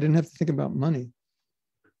books if I didn't have to think about money,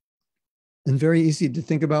 and very easy to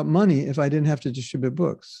think about money if I didn't have to distribute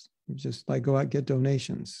books. Just like go out, get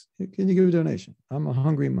donations. Can you give a donation? I'm a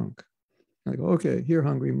hungry monk. I go, okay, here,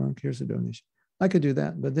 hungry monk, here's a donation. I could do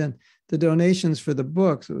that. But then the donations for the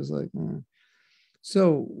books, it was like,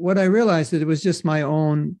 So what I realized that it was just my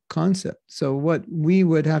own concept. So what we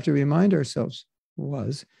would have to remind ourselves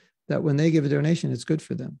was that when they give a donation, it's good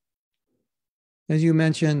for them. As you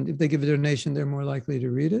mentioned, if they give a donation, they're more likely to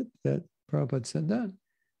read it. That Prabhupada said that.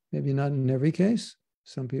 Maybe not in every case.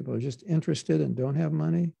 Some people are just interested and don't have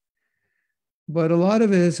money. But a lot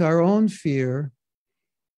of it is our own fear.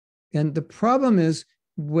 And the problem is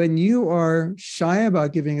when you are shy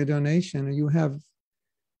about giving a donation, or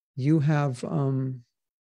you have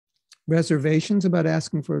reservations about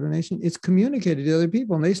asking for a donation, it's communicated to other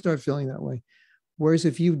people and they start feeling that way. Whereas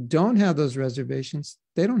if you don't have those reservations,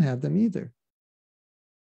 they don't have them either.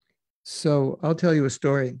 So I'll tell you a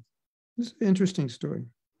story. This is an interesting story.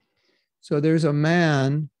 So there's a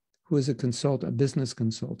man who is a consultant, a business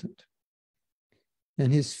consultant.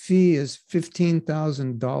 And his fee is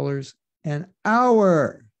 $15,000 an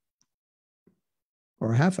hour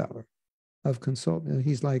or a half hour of consultant.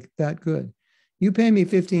 He's like, that good. You pay me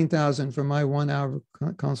 $15,000 for my 1 hour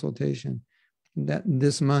consultation. That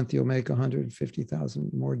this month you'll make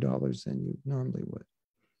 $150,000 more dollars than you normally would.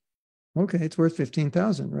 Okay, it's worth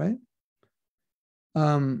 $15,000, right?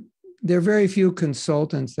 There are very few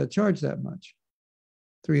consultants that charge that much.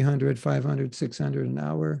 $300, $500, $600 an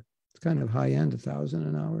hour. It's kind of high end, $1,000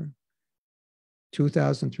 an hour.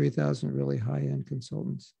 $2,000, $3,000, really high end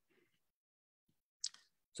consultants.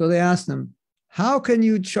 So they asked him, how can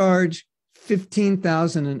you charge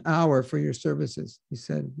 $15,000 an hour for your services? He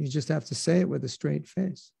said, you just have to say it with a straight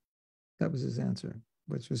face. That was his answer,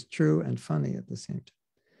 which was true and funny at the same time.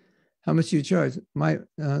 How much do you charge?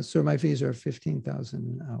 Sir, my fees are $15,000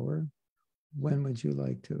 an hour. When would you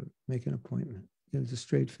like to make an appointment? It was a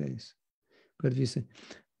straight face. But if you say,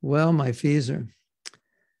 well, my fees are,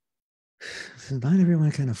 not everyone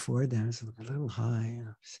can afford that. It's a little high.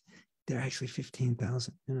 They're actually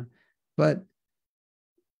 $15,000. But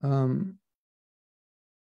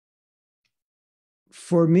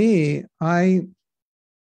for me, I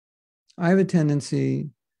have a tendency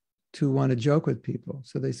to want to joke with people.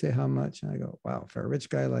 So they say, how much? And I go, wow, for a rich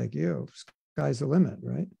guy like you, sky's the limit,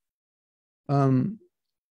 right?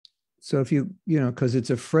 So if because it's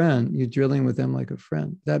a friend, you're dealing with them like a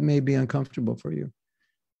friend. That may be uncomfortable for you.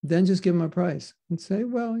 Then just give them a price and say,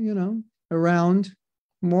 well, around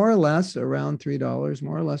more or less around $3,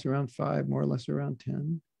 more or less around $5, more or less around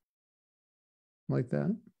 $10, like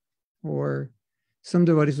that. Or some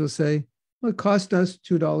devotees will say, well, it cost us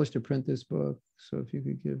 $2 to print this book. So if you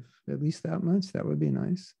could give at least that much, that would be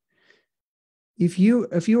nice. If you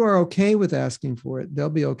are okay with asking for it, they'll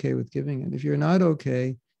be okay with giving it. If you're not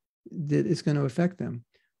okay, it's going to affect them.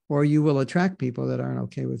 Or you will attract people that aren't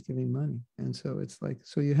okay with giving money. And so it's like,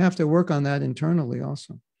 so you have to work on that internally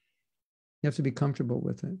also. You have to be comfortable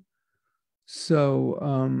with it. So,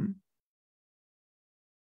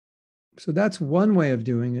 so that's one way of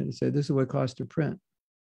doing it. Say, this is what it costs to print.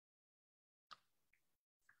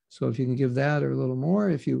 So if you can give that or a little more,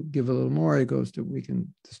 if you give a little more, it goes to, we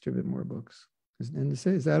can distribute more books. And they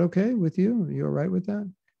say, is that okay with you? Are you all right with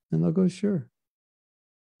that? And they'll go, sure.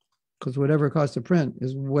 Because whatever it costs to print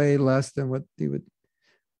is way less than what you would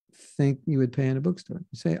think you would pay in a bookstore.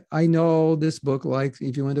 You say, I know this book, like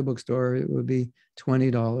if you went to a bookstore, it would be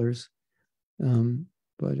 $20,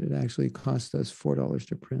 but it actually cost us $4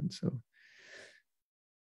 to print. So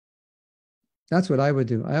That's what I would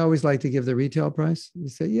do. I always like to give the retail price. You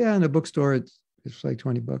say, yeah, in a bookstore, it's like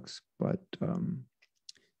 $20, but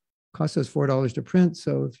costs us $4 to print.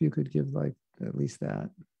 So if you could give like at least that,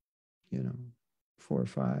 4 or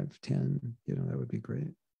 5, 10, that would be great.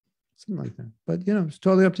 Something like that. But, it's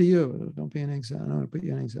totally up to you. Don't be an anxiety. I don't want to put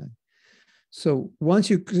you in anxiety. So once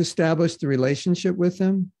you establish the relationship with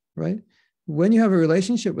them, right? When you have a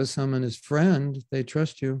relationship with someone as friend, they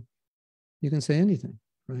trust you, you can say anything,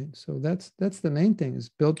 right? So that's the main thing, is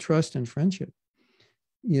build trust and friendship,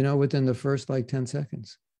 within the first like 10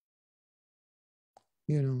 seconds.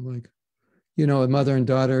 A mother and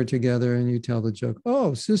daughter are together and you tell the joke,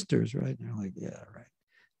 oh, sisters, right? And they're like, yeah, right.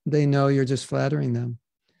 They know you're just flattering them.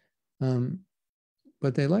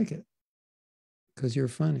 But they like it because you're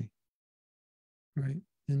funny, right?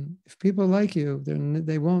 And if people like you, then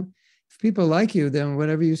they won't. If people like you, then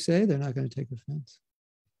whatever you say, they're not going to take offense.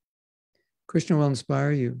 Krishna will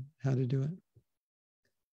inspire you how to do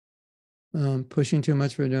it. Pushing too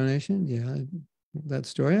much for a donation? Yeah, that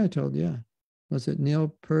story I told, yeah. Was it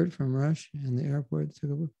Neil Peart from Rush in the airport?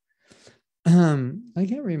 I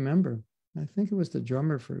can't remember. I think it was the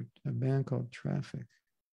drummer for a band called Traffic.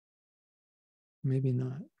 Maybe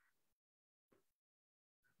not.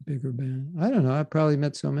 Bigger band. I don't know. I probably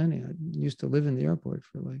met so many. I used to live in the airport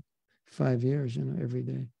for like 5 years, every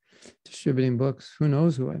day, distributing books. Who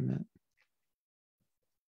knows who I met?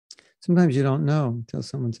 Sometimes you don't know until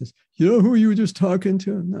someone says, who you were just talking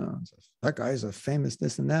to? No, that guy's a famous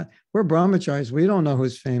this and that. We're brahmacharis. We don't know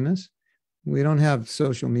who's famous. We don't have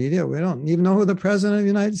social media. We don't even know who the president of the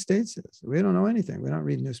United States is. We don't know anything. We don't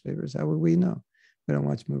read newspapers. How would we know? We don't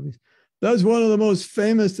watch movies. That's one of the most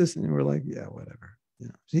famous this. And we're like, yeah, whatever.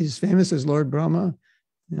 He's as famous as Lord Brahma.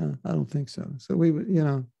 Yeah, I don't think so. So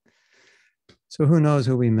so who knows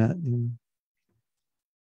who we met?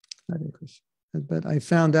 Hare Krishna. But I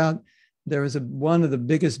found out there was one of the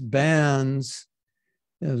biggest bands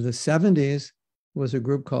of the 70s was a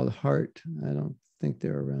group called Heart. I don't think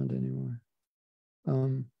they're around anymore.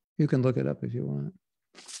 You can look it up if you want.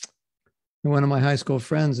 And one of my high school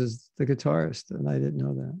friends is the guitarist, and I didn't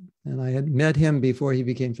know that. And I had met him before he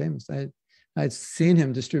became famous. I'd seen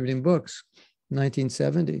him distributing books in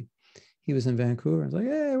 1970. He was in Vancouver. I was like,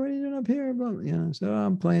 hey, what are you doing up here? So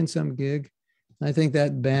I'm playing some gig. I think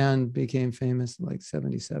that band became famous in like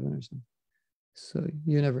 77 or something. So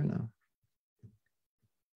you never know.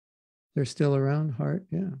 They're still around, Heart,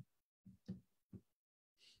 yeah.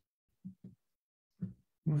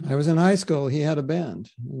 When I was in high school, he had a band.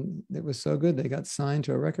 And it was so good, they got signed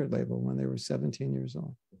to a record label when they were 17 years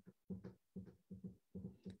old.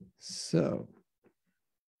 So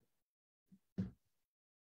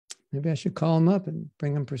maybe I should call him up and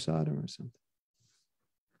bring him prasadam or something.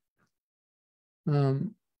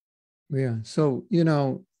 Yeah, so,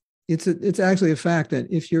 it's actually a fact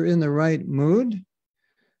that if you're in the right mood,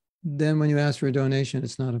 then when you ask for a donation,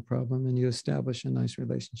 it's not a problem, and you establish a nice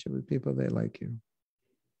relationship with people, they like you,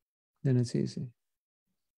 then it's easy.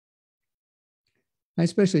 I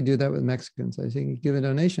especially do that with Mexicans. I say, give a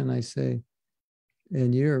donation, I say,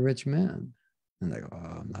 and you're a rich man. And they go,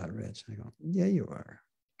 oh, I'm not rich. I go, yeah, you are.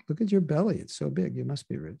 Look at your belly. It's so big. You must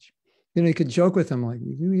be rich. You could joke with them like,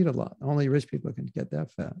 you eat a lot. Only rich people can get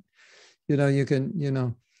that fat. You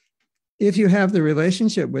can, if you have the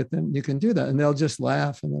relationship with them, you can do that. And they'll just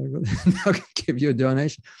laugh and they'll give you a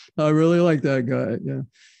donation. I really like that guy.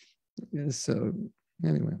 Yeah. So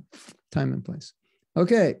anyway, time and place.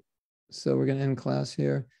 Okay. So we're going to end class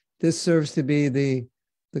here. This serves to be the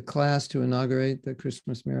class to inaugurate the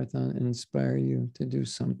Christmas Marathon and inspire you to do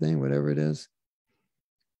something, whatever it is.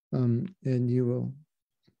 And you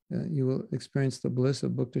will experience the bliss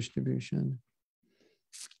of book distribution.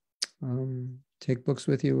 Take books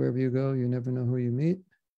with you wherever you go. You never know who you meet.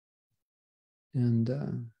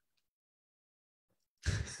 And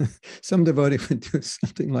some devotee would do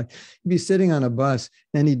something like, he'd be sitting on a bus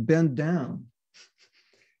and he'd bend down.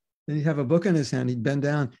 And he'd have a book in his hand. He'd bend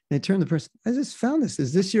down and he'd turn to the person, I just found this.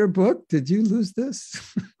 Is this your book? Did you lose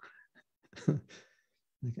this?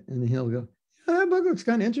 And he'll go, yeah, that book looks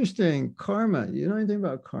kind of interesting. Karma. You know anything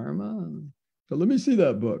about karma? But let me see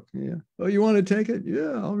that book. Yeah. Oh, you want to take it?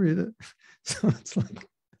 Yeah, I'll read it. So it's like,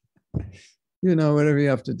 whatever you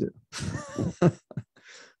have to do.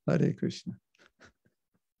 Hare Krishna.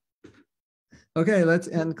 Okay, let's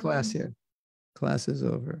end class here. Class is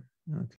over. Okay.